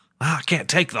 I can't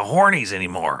take the hornies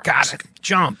anymore. Got it.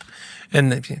 Jump.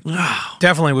 And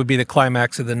definitely would be the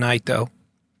climax of the night, though.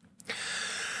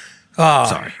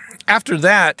 Sorry. After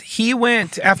that,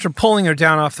 after pulling her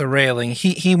down off the railing,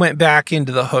 he went back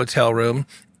into the hotel room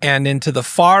and into the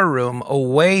far room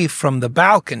away from the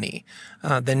balcony.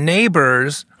 The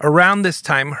neighbors around this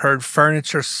time heard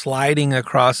furniture sliding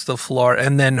across the floor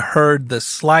and then heard the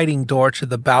sliding door to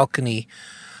the balcony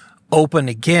open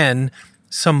again,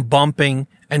 some bumping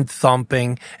and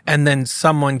thumping, and then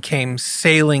someone came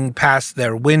sailing past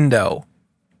their window.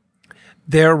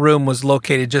 Their room was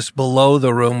located just below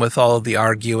the room with all of the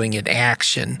arguing in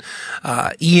action.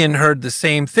 Ian heard the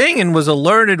same thing and was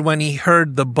alerted when he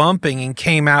heard the bumping and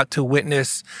came out to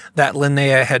witness that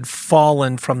Linnea had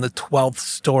fallen from the 12th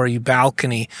story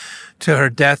balcony to her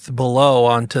death below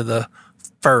onto the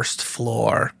first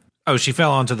floor. Oh, she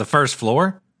fell onto the first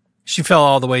floor? She fell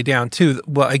all the way down too.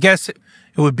 Well, I guess it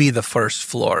would be the first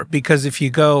floor because if you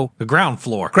go... The ground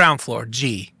floor. Ground floor,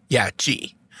 G. Yeah,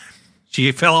 G. She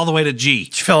fell all the way to G.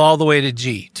 She fell all the way to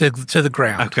G, to the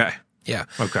ground. Okay. Yeah.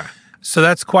 Okay. So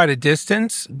that's quite a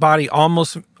distance. Body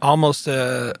almost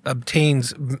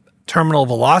obtains terminal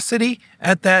velocity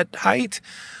at that height.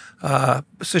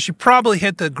 So she probably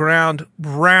hit the ground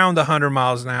around 100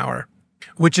 miles an hour,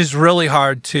 which is really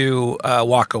hard to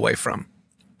walk away from.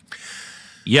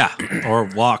 Yeah, or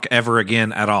walk ever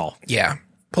again at all. Yeah.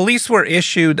 Police were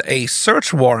issued a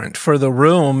search warrant for the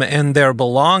room and their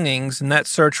belongings, and that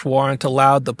search warrant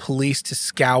allowed the police to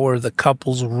scour the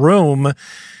couple's room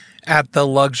at the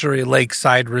luxury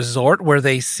lakeside resort, where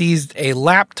they seized a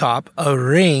laptop, a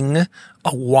ring,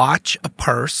 a watch, a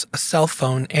purse, a cell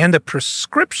phone, and a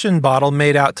prescription bottle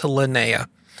made out to Linnea.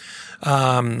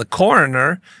 The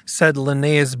coroner said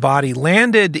Linnea's body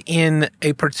landed in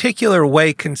a particular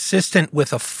way consistent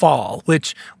with a fall,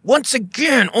 which, once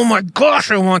again, oh my gosh,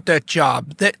 I want that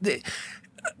job.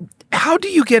 How do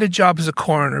you get a job as a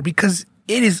coroner? Because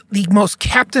it is the most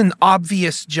Captain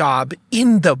Obvious job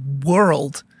in the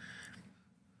world.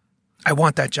 I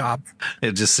want that job.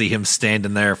 You'll just see him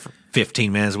standing there for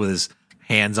 15 minutes with his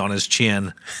hands on his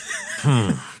chin.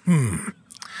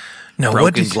 No,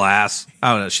 broken glass.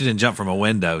 Oh, no, she didn't jump from a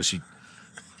window. She.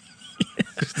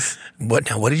 What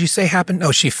now? What did you say happened?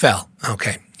 Oh, she fell.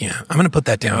 Okay, yeah, I'm going to put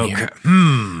that down here.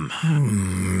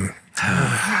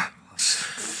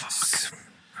 Fuck.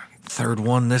 Third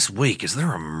one this week. Is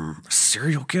there a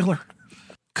serial killer?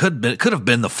 Could have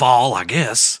been the fall, I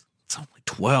guess. It's only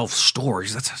 12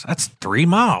 stories. That's 3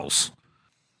 miles.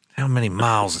 How many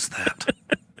miles is that?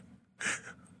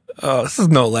 Oh, this is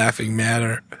no laughing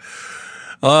matter.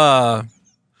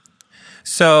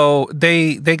 So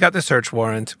they got the search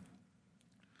warrant.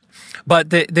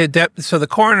 But so the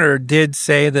coroner did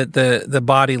say that the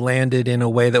body landed in a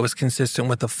way that was consistent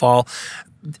with the fall.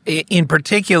 In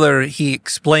particular, he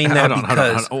explained that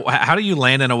because... Hold on. How do you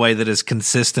land in a way that is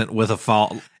consistent with a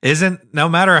fall? No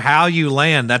matter how you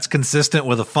land, that's consistent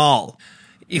with a fall.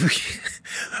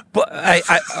 But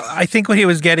I think what he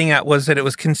was getting at was that it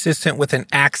was consistent with an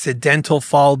accidental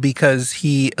fall, because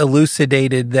he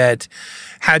elucidated that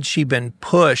had she been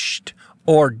pushed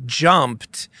or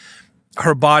jumped,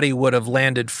 her body would have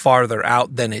landed farther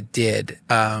out than it did.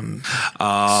 Okay,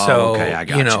 I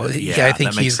got you. Yeah, I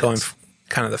think he's going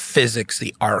kind of the physics,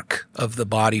 the arc of the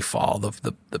body fall,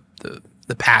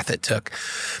 the path it took.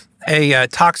 A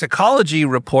toxicology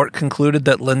report concluded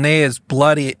that Linnea's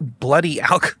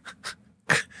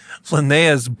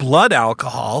Linnea's blood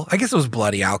alcohol, I guess it was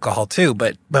bloody alcohol too,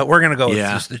 but we're going to go with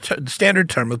just the standard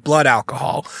term of blood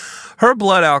alcohol. Her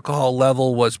blood alcohol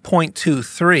level was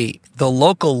 0.23. The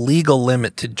local legal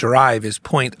limit to drive is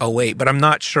 0.08, but I'm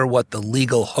not sure what the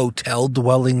legal hotel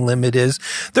dwelling limit is.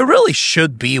 There really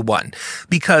should be one,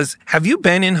 because have you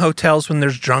been in hotels when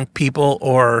there's drunk people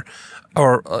or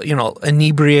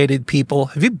inebriated people?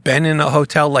 Have you been in a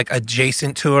hotel like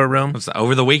adjacent to a room? It's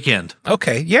over the weekend.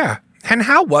 Okay, yeah. And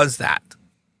how was that?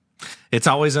 It's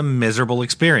always a miserable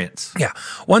experience. Yeah.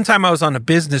 One time I was on a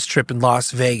business trip in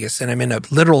Las Vegas, and I'm in a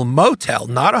literal motel,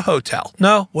 not a hotel.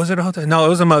 No, was it a hotel? No, it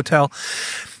was a motel.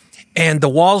 And the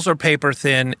walls are paper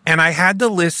thin, and I had to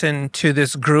listen to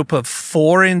this group of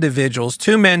 4 individuals,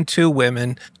 2 men, 2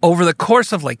 women, over the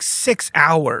course of like 6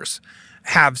 hours,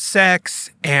 have sex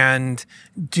and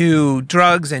do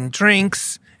drugs and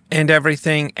drinks and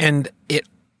everything. And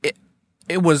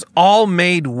it was all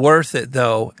made worth it,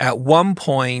 though. At one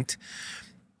point,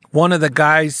 one of the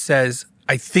guys says,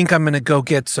 I think I'm going to go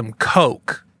get some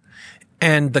Coke.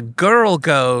 And the girl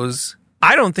goes,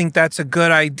 I don't think that's a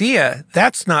good idea.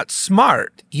 That's not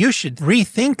smart. You should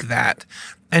rethink that.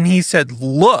 And he said,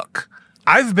 look,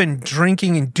 I've been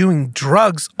drinking and doing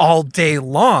drugs all day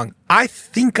long. I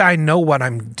think I know what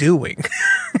I'm doing.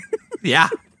 Yeah.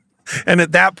 And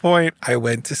at that point, I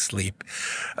went to sleep.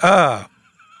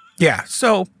 Yeah,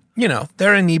 so,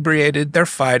 they're inebriated, they're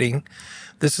fighting.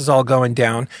 This is all going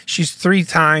down. She's 3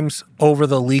 times over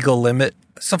the legal limit.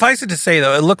 Suffice it to say,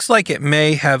 though, it looks like it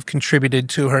may have contributed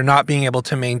to her not being able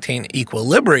to maintain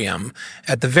equilibrium,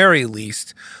 at the very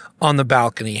least, on the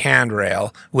balcony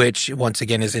handrail, which, once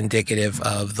again, is indicative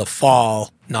of the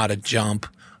fall, not a jump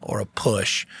or a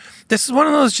push. This is one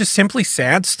of those just simply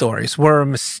sad stories where a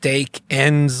mistake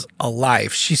ends a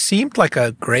life. She seemed like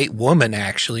a great woman,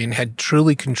 actually, and had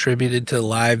truly contributed to the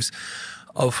lives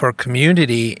of her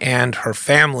community and her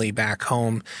family back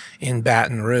home in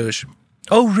Baton Rouge.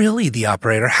 Oh, really, the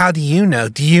operator? How do you know?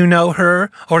 Do you know her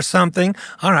or something?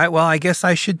 All right, well, I guess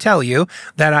I should tell you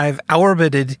that I've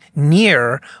orbited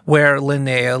near where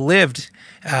Linnea lived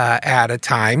at a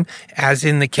time, as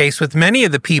in the case with many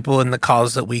of the people in the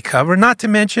calls that we cover, not to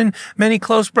mention many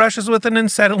close brushes with an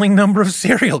unsettling number of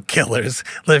serial killers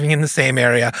living in the same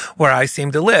area where I seem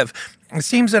to live. It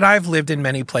seems that I've lived in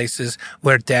many places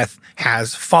where death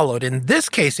has followed. In this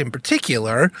case in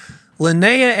particular,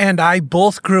 Linnea and I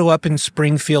both grew up in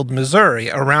Springfield, Missouri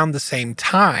around the same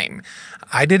time.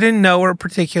 I didn't know her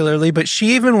particularly, but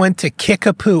she even went to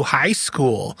Kickapoo High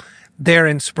School there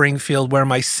in Springfield, where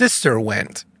my sister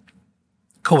went.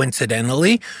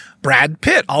 Coincidentally, Brad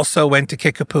Pitt also went to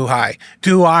Kickapoo High.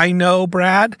 Do I know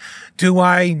Brad? Do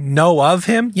I know of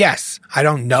him? Yes, I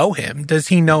don't know him. Does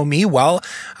he know me? Well,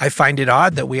 I find it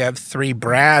odd that we have 3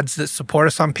 Brads that support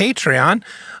us on Patreon.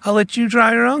 I'll let you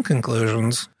draw your own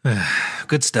conclusions.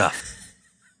 Good stuff.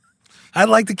 I'd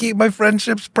like to keep my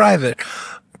friendships private,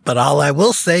 but all I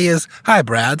will say is, hi,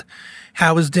 Brad.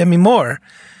 How is Demi Moore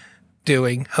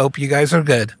doing? Hope you guys are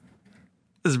good.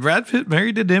 Is Brad Pitt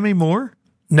married to Demi Moore?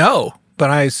 No, but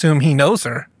I assume he knows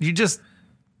her. Did you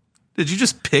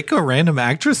just pick a random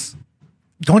actress?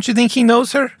 Don't you think he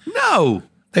knows her? No.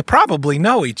 They probably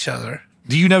know each other.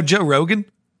 Do you know Joe Rogan?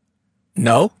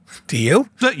 No. Do you?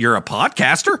 You're a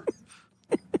podcaster?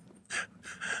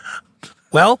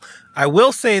 Well, I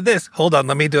will say this. Hold on.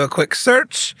 Let me do a quick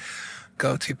search.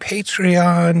 Go to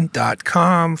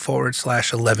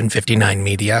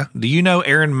patreon.com/1159media. Do you know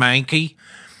Aaron Mahnke?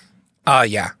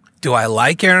 Yeah. Do I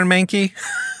like Aaron Mahnke?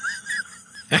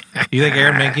 You think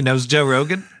Aaron Mahnke knows Joe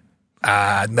Rogan?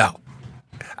 No.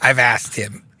 I've asked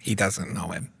him. He doesn't know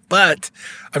him. But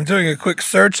I'm doing a quick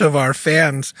search of our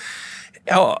fans.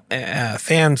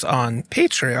 Fans on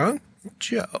Patreon.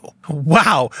 Joe.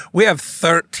 Wow. We have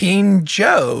 13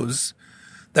 Joes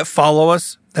that follow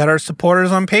us that are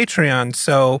supporters on Patreon.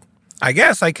 So I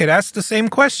guess I could ask the same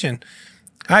question.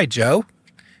 Hi, Joe.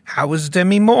 How was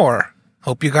Demi Moore?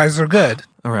 Hope you guys are good.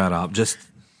 All right, Op. Just...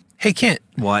 Hey, Kent.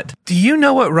 What? Do you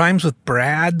know what rhymes with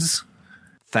Brads?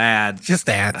 Thad. Just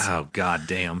ads. Oh, god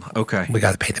damn. Okay. We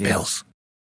got to pay the bills.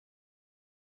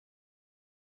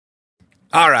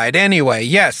 All right. Anyway,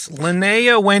 yes,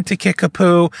 Linnea went to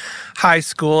Kickapoo High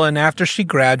School, and after she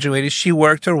graduated, she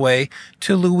worked her way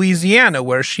to Louisiana,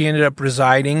 where she ended up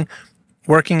residing,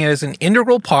 working as an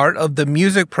integral part of the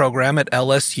music program at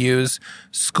LSU's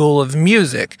School of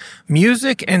Music.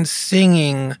 Music and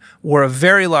singing were a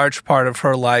very large part of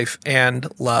her life and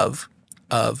love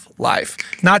of life.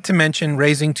 Not to mention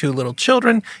raising 2 little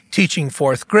children, teaching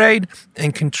 4th grade,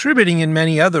 and contributing in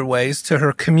many other ways to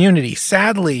her community.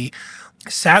 Sadly,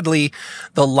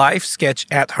 the life sketch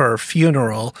at her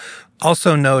funeral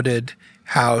also noted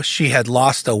how she had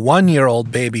lost a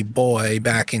 1-year-old baby boy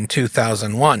back in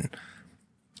 2001.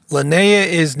 Linnea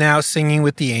is now singing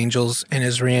with the Angels and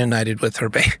is reunited with her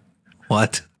baby.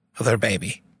 What? With her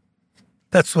baby.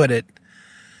 That's what it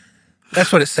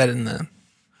said in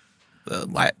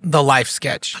the life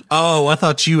sketch. Oh, I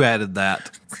thought you added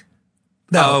that.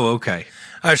 No. Oh, okay.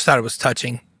 I just thought it was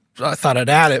touching. So I thought I'd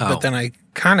add it, but then I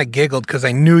kind of giggled because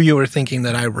I knew you were thinking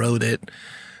that I wrote it.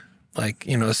 Like,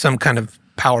 some kind of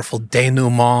powerful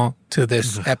denouement to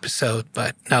this episode.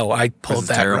 But no, I pulled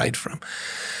that terrible. Right from...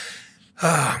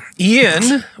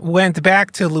 Ian went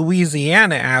back to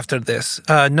Louisiana after this.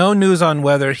 No news on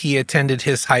whether he attended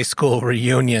his high school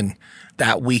reunion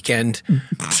that weekend.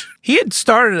 He had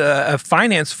started a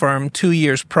finance firm 2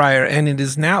 years prior, and it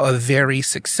is now a very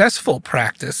successful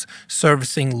practice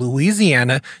servicing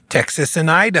Louisiana, Texas, and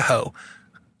Idaho,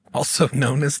 also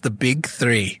known as the Big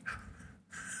Three.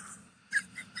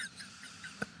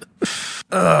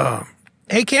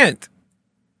 Hey, Kent.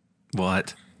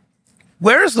 What?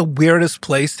 Where is the weirdest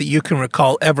place that you can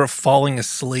recall ever falling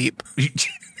asleep?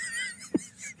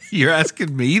 You're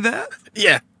asking me that?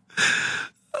 Yeah.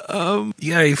 You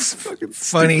got any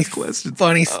funny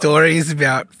stories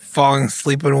about falling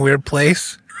asleep in a weird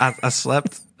place? I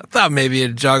slept. I thought maybe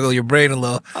it'd joggle your brain a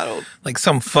little. Like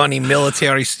some funny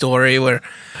military story where...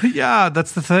 Yeah,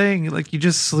 that's the thing. Like, you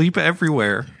just sleep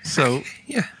everywhere. So,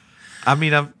 yeah. I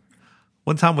mean,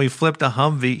 one time we flipped a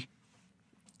Humvee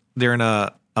during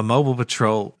a mobile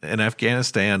patrol in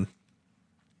Afghanistan,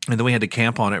 and then we had to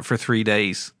camp on it for 3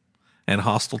 days in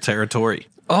hostile territory.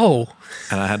 Oh.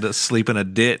 And I had to sleep in a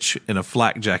ditch in a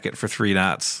flak jacket for 3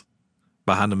 nights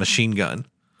behind a machine gun.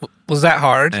 Was that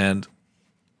hard? And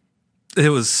it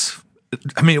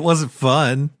wasn't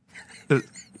fun.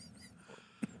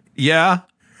 Yeah.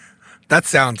 That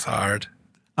sounds hard.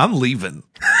 I'm leaving.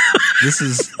 This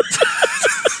is...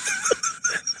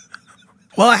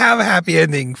 Well, I have a happy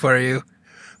ending for you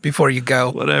before you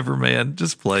go. Whatever, man.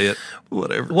 Just play it.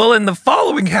 Whatever. Well, in the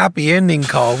following happy ending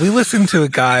call, we listened to a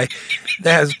guy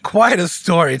that has quite a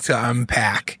story to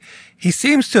unpack. He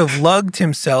seems to have lugged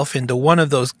himself into one of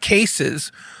those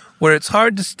cases where it's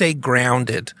hard to stay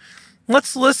grounded.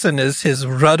 Let's listen as his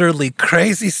rudderly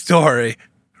crazy story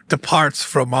departs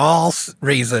from all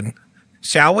reason.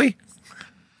 Shall we?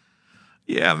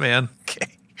 Yeah, man.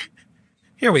 Okay.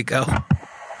 Here we go.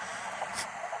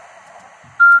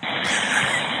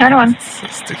 911.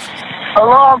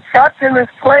 Hello, I'm trapped in this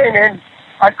plane, and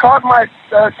I called my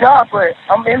job, but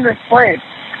I'm in this plane.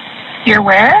 You're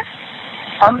where?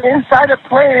 I'm inside a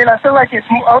plane, and I feel like it's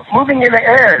moving in the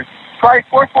air. Flight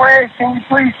 448, can you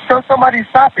please tell somebody to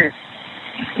stop it?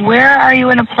 Where are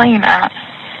you in a plane at?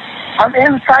 I'm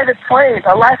inside a plane,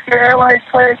 Alaska Airlines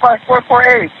plane, Flight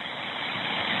 448.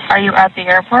 Are you at the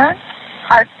airport?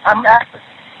 I'm not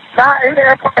in the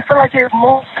airport. I feel like it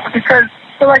moved because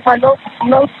I feel like my nose.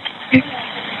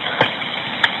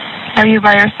 Are you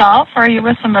by yourself or are you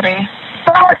with somebody?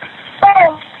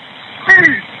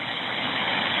 Please.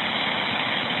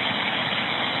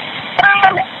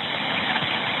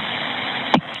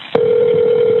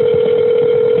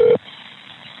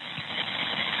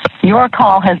 Your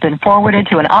call has been forwarded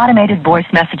to an automated voice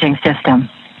messaging system.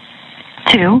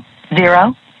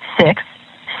 2066.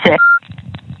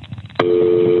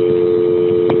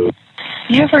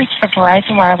 You have reached the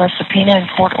Verizon Wireless Subpoena and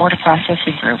Court Order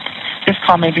Processing Group. This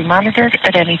call may be monitored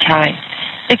at any time.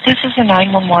 If this is a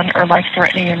 911 or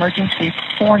life-threatening emergency,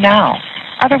 for now.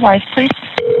 Otherwise, please...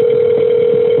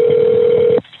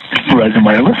 Verizon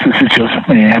Wireless, this is Joseph.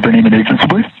 May I have your name and agency,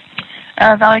 please?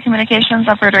 Valley Communications,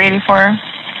 Operator 84.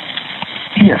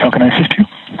 Yes, how can I assist you?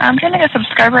 I'm trying to get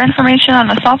subscriber information on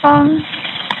the cell phone.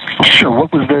 Sure.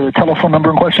 What was the telephone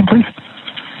number in question, please?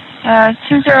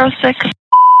 206.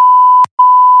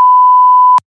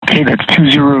 Okay, that's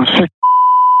 206.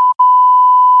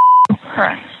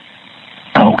 Correct.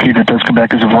 Okay, that does come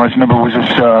back as a Verizon number. Was this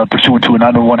pursuant to a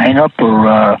 911 hang-up or?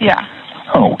 Yeah.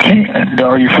 Okay, and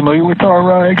are you familiar with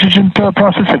our exigent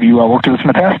process? Have you worked with us in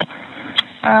the past?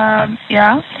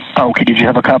 Yeah. Okay, did you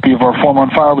have a copy of our form on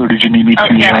file, or did you need me to?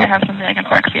 Yeah, I have something I can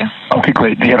fax you. Okay,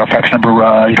 great. They had our fax number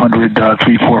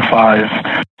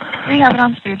 800-345. We have it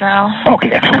on speed dial.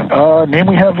 Okay, excellent. Name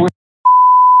we have with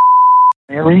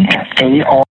Mary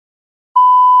A.R.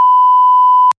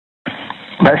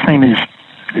 Last name is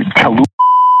Kalu.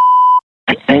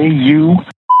 A.U.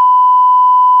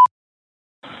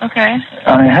 Okay.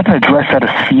 I have an address out of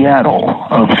Seattle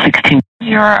of 16.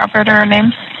 Your operator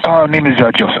name? Name is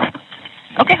Joseph.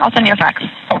 Okay, I'll send you a fax.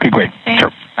 Okay, great. Thanks.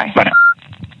 Sure. Bye. Bye now.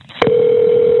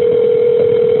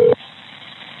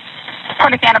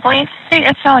 Port of Canada, please. Hey,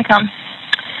 it's Telecom.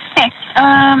 Hey.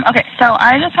 Okay, so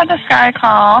I just had this guy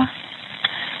call,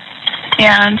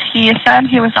 and he said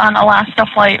he was on Alaska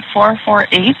Flight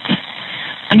 448,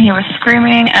 and he was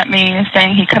screaming at me,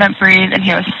 saying he couldn't breathe, and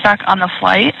he was stuck on the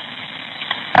flight.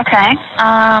 Okay.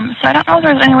 So I don't know if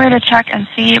there's any way to check and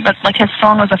see, but like his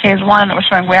phone was a phase 1 and it was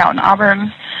showing way out in Auburn.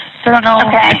 So I don't know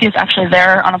if he's actually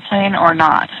there on a plane or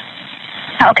not.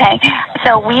 Okay.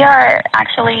 So we are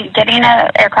actually getting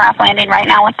an aircraft landing right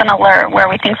now with an alert where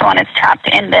we think someone is trapped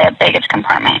in the baggage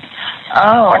compartment.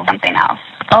 Oh. Or something else.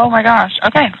 Oh my gosh.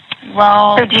 Okay.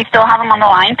 Well. So do you still have him on the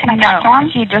line? Can I talk to him?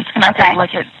 He disconnected. Okay.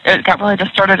 Like it got really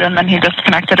distorted and then he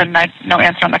disconnected and I no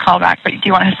answer on the call back. But do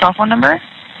you want his cell phone number?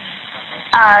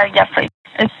 Yes, please.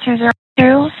 It's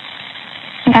 202.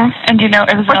 Okay. And do you know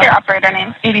if it's what's your operator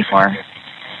name? 84.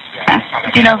 Okay.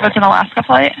 Do you know if it's an Alaska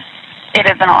flight? It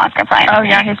is an Alaska flight. Oh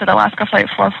yeah, he said Alaska Flight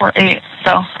 448.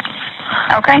 So.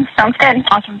 Okay, sounds good.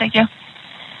 Awesome, thank you.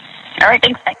 All right,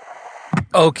 thanks. Bye.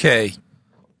 Okay.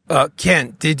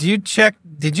 Kent, did you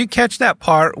catch that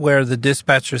part where the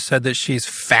dispatcher said that she's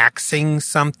faxing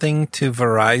something to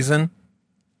Verizon?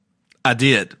 I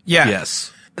did. Yeah.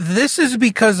 Yes. This is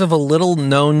because of a little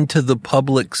known to the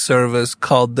public service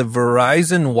called the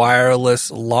Verizon Wireless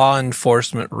Law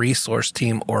Enforcement Resource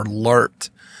Team, or LERT.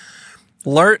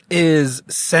 LERT is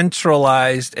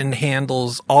centralized and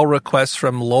handles all requests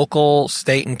from local,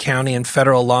 state, and county and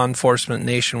federal law enforcement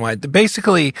nationwide.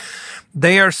 Basically,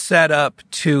 they are set up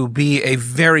to be a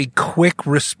very quick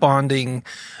responding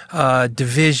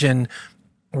division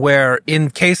where in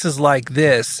cases like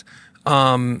this,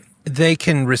 they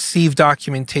can receive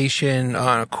documentation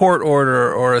on a court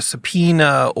order or a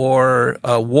subpoena or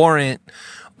a warrant,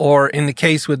 or in the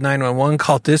case with 911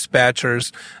 call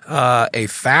dispatchers, a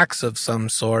fax of some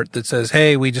sort that says,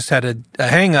 hey, we just had a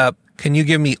hang up. Can you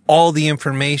give me all the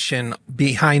information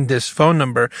behind this phone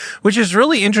number? Which is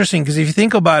really interesting because if you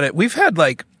think about it, we've had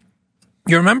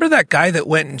you remember that guy that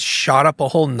went and shot up a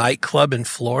whole nightclub in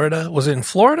Florida? Was it in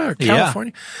Florida or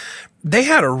California? Yeah. They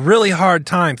had a really hard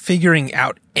time figuring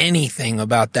out anything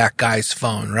about that guy's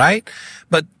phone, right?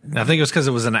 But I think it was because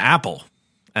it was an Apple,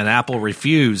 and Apple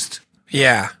refused.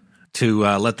 Yeah. To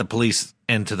let the police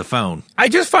into the phone. I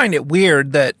just find it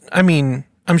weird that, I mean,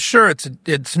 I'm sure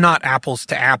it's not apples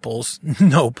to apples,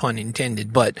 no pun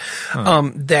intended, but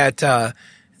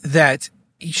that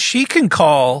she can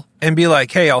call and be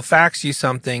like, hey, I'll fax you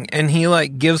something. And he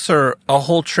gives her a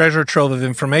whole treasure trove of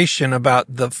information about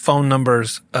the phone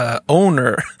number's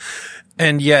owner.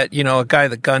 And yet, a guy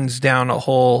that guns down a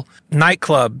whole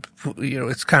nightclub,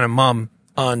 it's kind of mum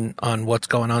on what's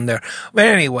going on there. But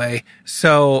anyway,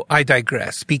 so I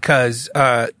digress because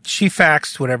she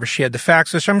faxed whatever she had to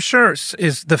fax, which I'm sure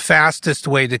is the fastest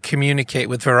way to communicate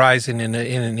with Verizon in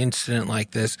an incident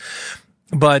like this.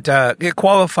 But it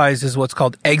qualifies as what's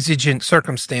called exigent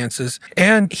circumstances.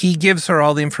 And he gives her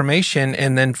all the information,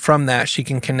 and then from that she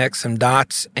can connect some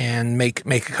dots and make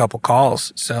a couple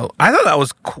calls. So I thought that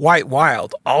was quite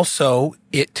wild. Also,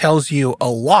 it tells you a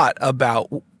lot about,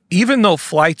 even though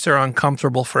flights are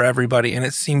uncomfortable for everybody and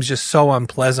it seems just so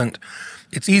unpleasant,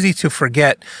 it's easy to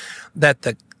forget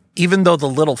that even though the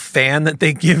little fan that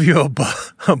they give you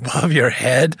above your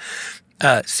head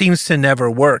seems to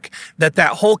never work, that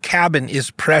whole cabin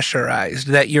is pressurized,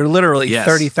 that you're literally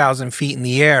 30,000 feet in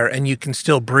the air and you can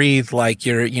still breathe like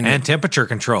you're, and temperature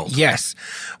controlled. Yes.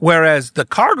 Whereas the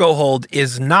cargo hold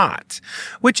is not,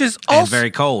 which is also and very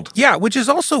cold. Yeah. Which is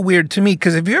also weird to me.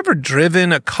 Cause have you ever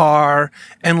driven a car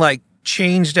and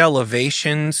changed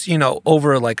elevations,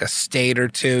 over a state or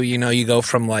two, you go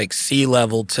from sea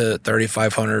level to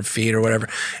 3,500 feet or whatever.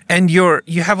 And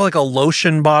you have a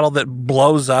lotion bottle that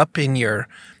blows up in your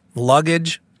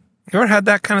luggage. You ever had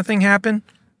that kind of thing happen?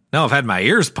 No, I've had my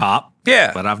ears pop.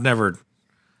 Yeah. But I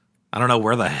don't know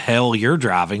where the hell you're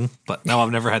driving, but no,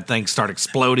 I've never had things start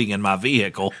exploding in my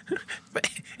vehicle.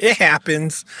 It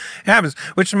happens.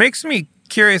 Which makes me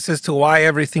curious as to why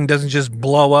everything doesn't just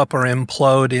blow up or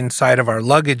implode inside of our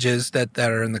luggages that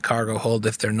are in the cargo hold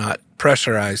if they're not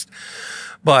pressurized.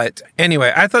 But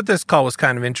anyway, I thought this call was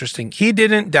kind of interesting. He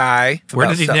didn't die. Where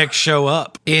did he next show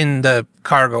up? In the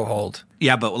cargo hold.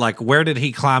 Yeah, but like, where did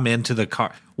he climb into the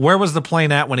car? Where was the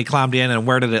plane at when he climbed in, and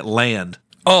where did it land?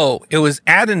 Oh, it was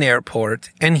at an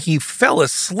airport, and he fell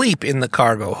asleep in the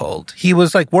cargo hold. He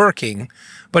was like working,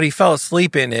 but he fell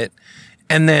asleep in it,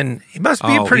 and then he must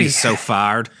be he's so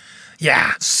fired.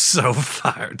 Yeah. So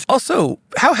fired. Also,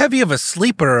 how heavy of a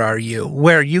sleeper are you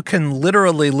where you can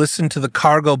literally listen to the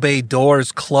cargo bay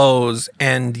doors close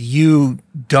and you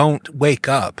don't wake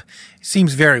up? It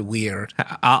seems very weird.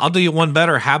 I'll do you one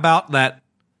better. How about that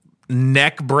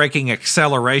neck-breaking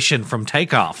acceleration from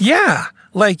takeoff? Yeah.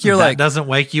 Like you're that doesn't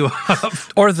wake you up.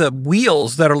 Or the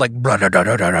wheels that are like,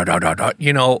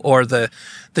 you know, or the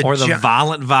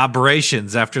violent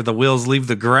vibrations after the wheels leave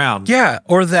the ground. Yeah.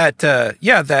 Or that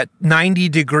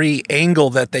 90-degree angle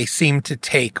that they seem to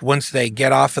take once they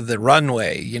get off of the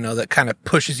runway, you know, that kind of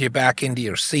pushes you back into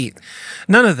your seat.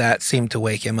 None of that seemed to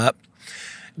wake him up.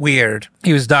 Weird.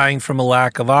 He was dying from a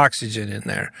lack of oxygen in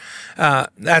there.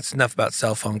 That's enough about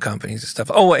cell phone companies and stuff.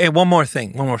 Oh, hey, one more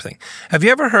thing. Have you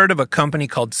ever heard of a company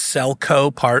called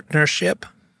Cellco Partnership?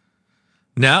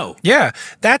 No. Yeah,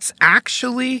 that's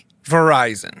actually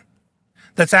Verizon.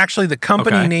 That's actually the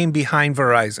company name behind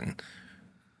Verizon.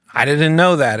 I didn't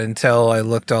know that until I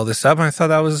looked all this up, and I thought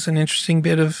that was an interesting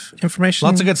bit of information.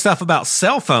 Lots of good stuff about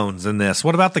cell phones in this.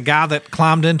 What about the guy that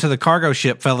climbed into the cargo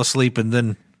ship, fell asleep, and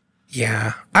then...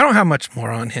 Yeah, I don't have much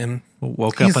more on him.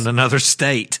 Woke up in another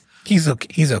state. He's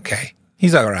okay.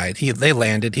 He's all right. They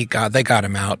landed. They got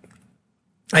him out.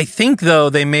 I think though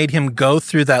they made him go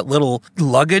through that little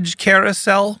luggage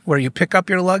carousel where you pick up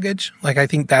your luggage. Like I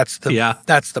think that's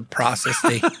the process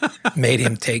they made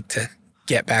him take to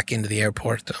get back into the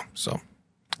airport though. So,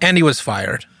 and he was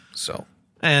fired. So,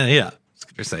 and I was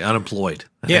going to say unemployed.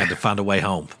 Had to find a way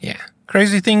home. Yeah,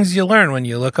 crazy things you learn when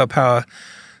you look up how a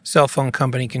cell phone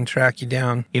company can track you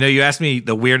down. You know, you asked me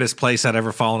the weirdest place I'd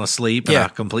ever fallen asleep, and I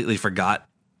completely forgot.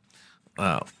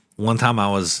 One time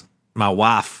my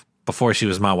wife, before she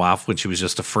was my wife, when she was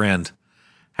just a friend,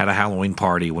 had a Halloween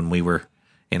party when we were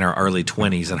in our early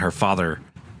 20s, and her father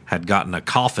had gotten a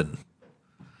coffin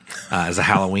as a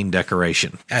Halloween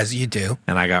decoration. As you do.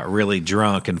 And I got really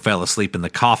drunk and fell asleep in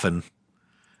the coffin.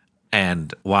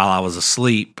 And while I was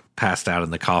asleep, passed out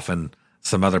in the coffin,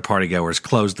 some other partygoers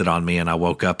closed it on me, and I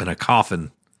woke up in a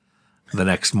coffin the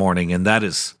next morning. And that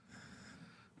is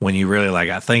when you really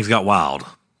things got wild.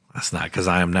 That's not because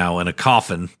I am now in a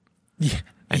coffin. Yeah.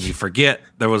 And you forget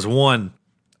there was one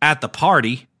at the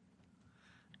party.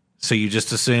 So you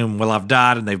just assume, well, I've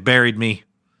died and they've buried me.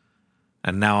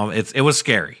 And now it was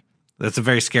scary. That's a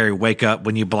very scary wake up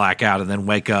when you black out and then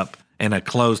wake up in a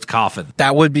closed coffin.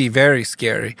 That would be very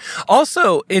scary.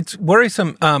 Also, it's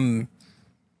worrisome.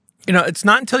 You know, it's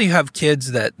not until you have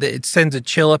kids that it sends a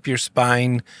chill up your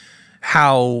spine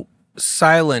how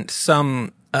silent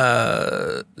some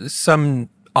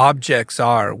objects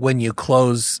are when you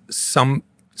close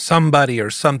somebody or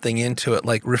something into it,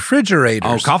 like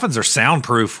refrigerators. Oh, coffins are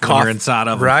soundproof when you're inside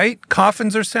of them. Right?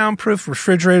 Coffins are soundproof,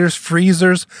 refrigerators,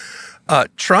 freezers.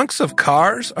 Trunks of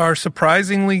cars are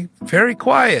surprisingly very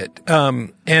quiet.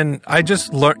 And I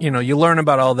just learned, you learn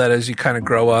about all that as you kind of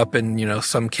grow up and,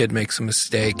 some kid makes a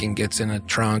mistake and gets in a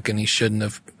trunk and he shouldn't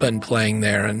have been playing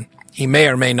there and he may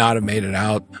or may not have made it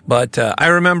out. But, I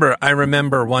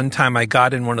remember one time I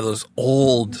got in one of those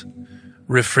old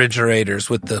refrigerators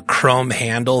with the chrome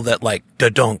handle that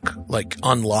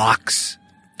unlocks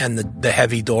and the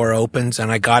heavy door opens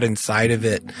and I got inside of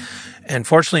it. And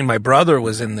fortunately, my brother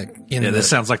was in the... this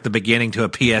sounds like the beginning to a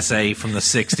PSA from the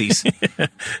 60s.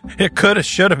 It could have,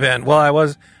 should have been. Well,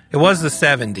 it was the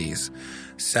 70s.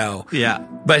 So... Yeah.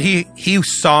 But he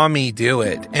saw me do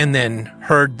it and then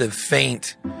heard the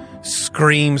faint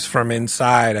screams from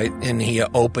inside and he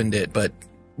opened it. But,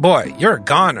 boy, you're a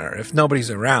goner if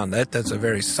nobody's around. That's a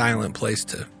very silent place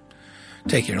to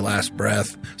take your last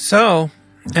breath. So,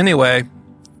 anyway,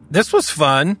 this was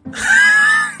fun.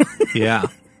 Yeah.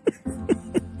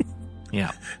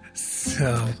 Yeah.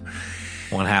 So,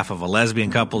 one half of a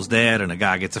lesbian couple's dead and a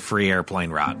guy gets a free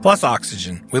airplane ride. Plus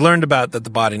oxygen. We learned about that the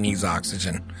body needs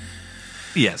oxygen.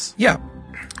 Yes. Yeah.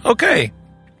 Okay.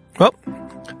 Well,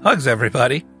 hugs,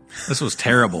 everybody. This was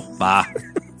terrible. Bye.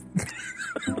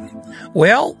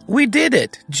 Well, we did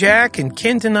it. Jack and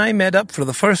Kent and I met up for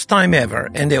the first time ever,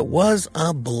 and it was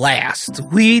a blast.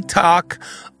 We talk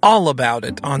all about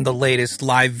it on the latest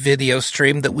live video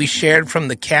stream that we shared from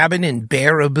the cabin in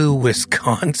Baraboo,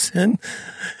 Wisconsin.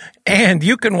 And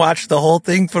you can watch the whole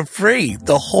thing for free.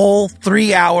 The whole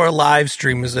 3-hour live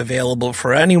stream is available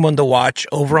for anyone to watch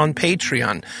over on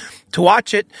Patreon. To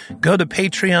watch it, go to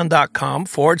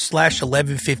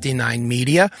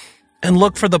patreon.com/1159media and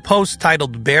look for the post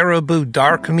titled Baraboo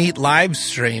Dark Meat Live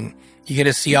Stream. You get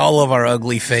to see all of our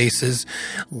ugly faces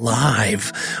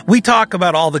live. We talk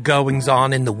about all the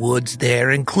goings-on in the woods there,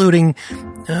 including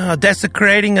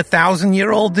desecrating a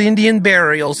 1,000-year-old Indian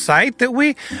burial site that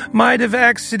we might have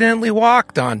accidentally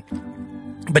walked on.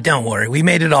 But don't worry, we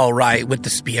made it all right with the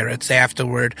spirits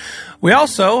afterward. We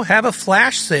also have a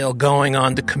flash sale going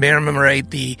on to commemorate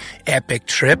the epic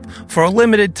trip. For a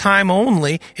limited time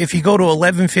only, if you go to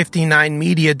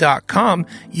 1159media.com,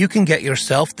 you can get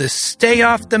yourself the Stay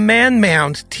Off the Man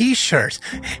Mound t-shirt.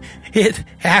 It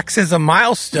acts as a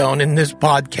milestone in this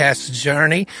podcast's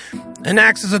journey and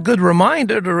acts as a good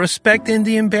reminder to respect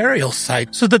Indian burial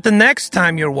sites so that the next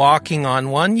time you're walking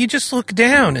on one, you just look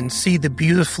down and see the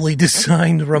beautifully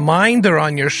designed reminder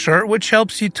on your shirt, which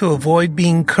helps you to avoid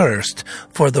being cursed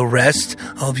for the rest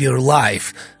of your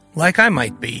life. Like I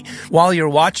might be. While you're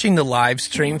watching the live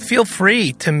stream, feel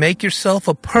free to make yourself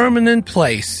a permanent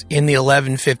place in the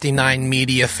 1159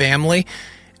 Media family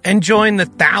and join the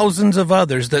thousands of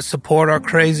others that support our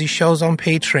crazy shows on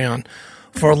Patreon.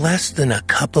 For less than a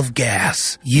cup of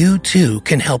gas, you too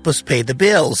can help us pay the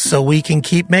bills so we can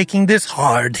keep making this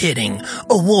hard-hitting,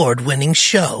 award-winning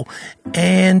show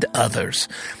and others.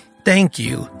 Thank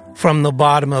you from the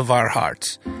bottom of our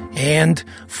hearts and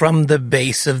from the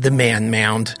base of the man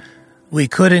mound. We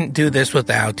couldn't do this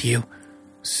without you.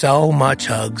 So much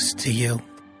hugs to you.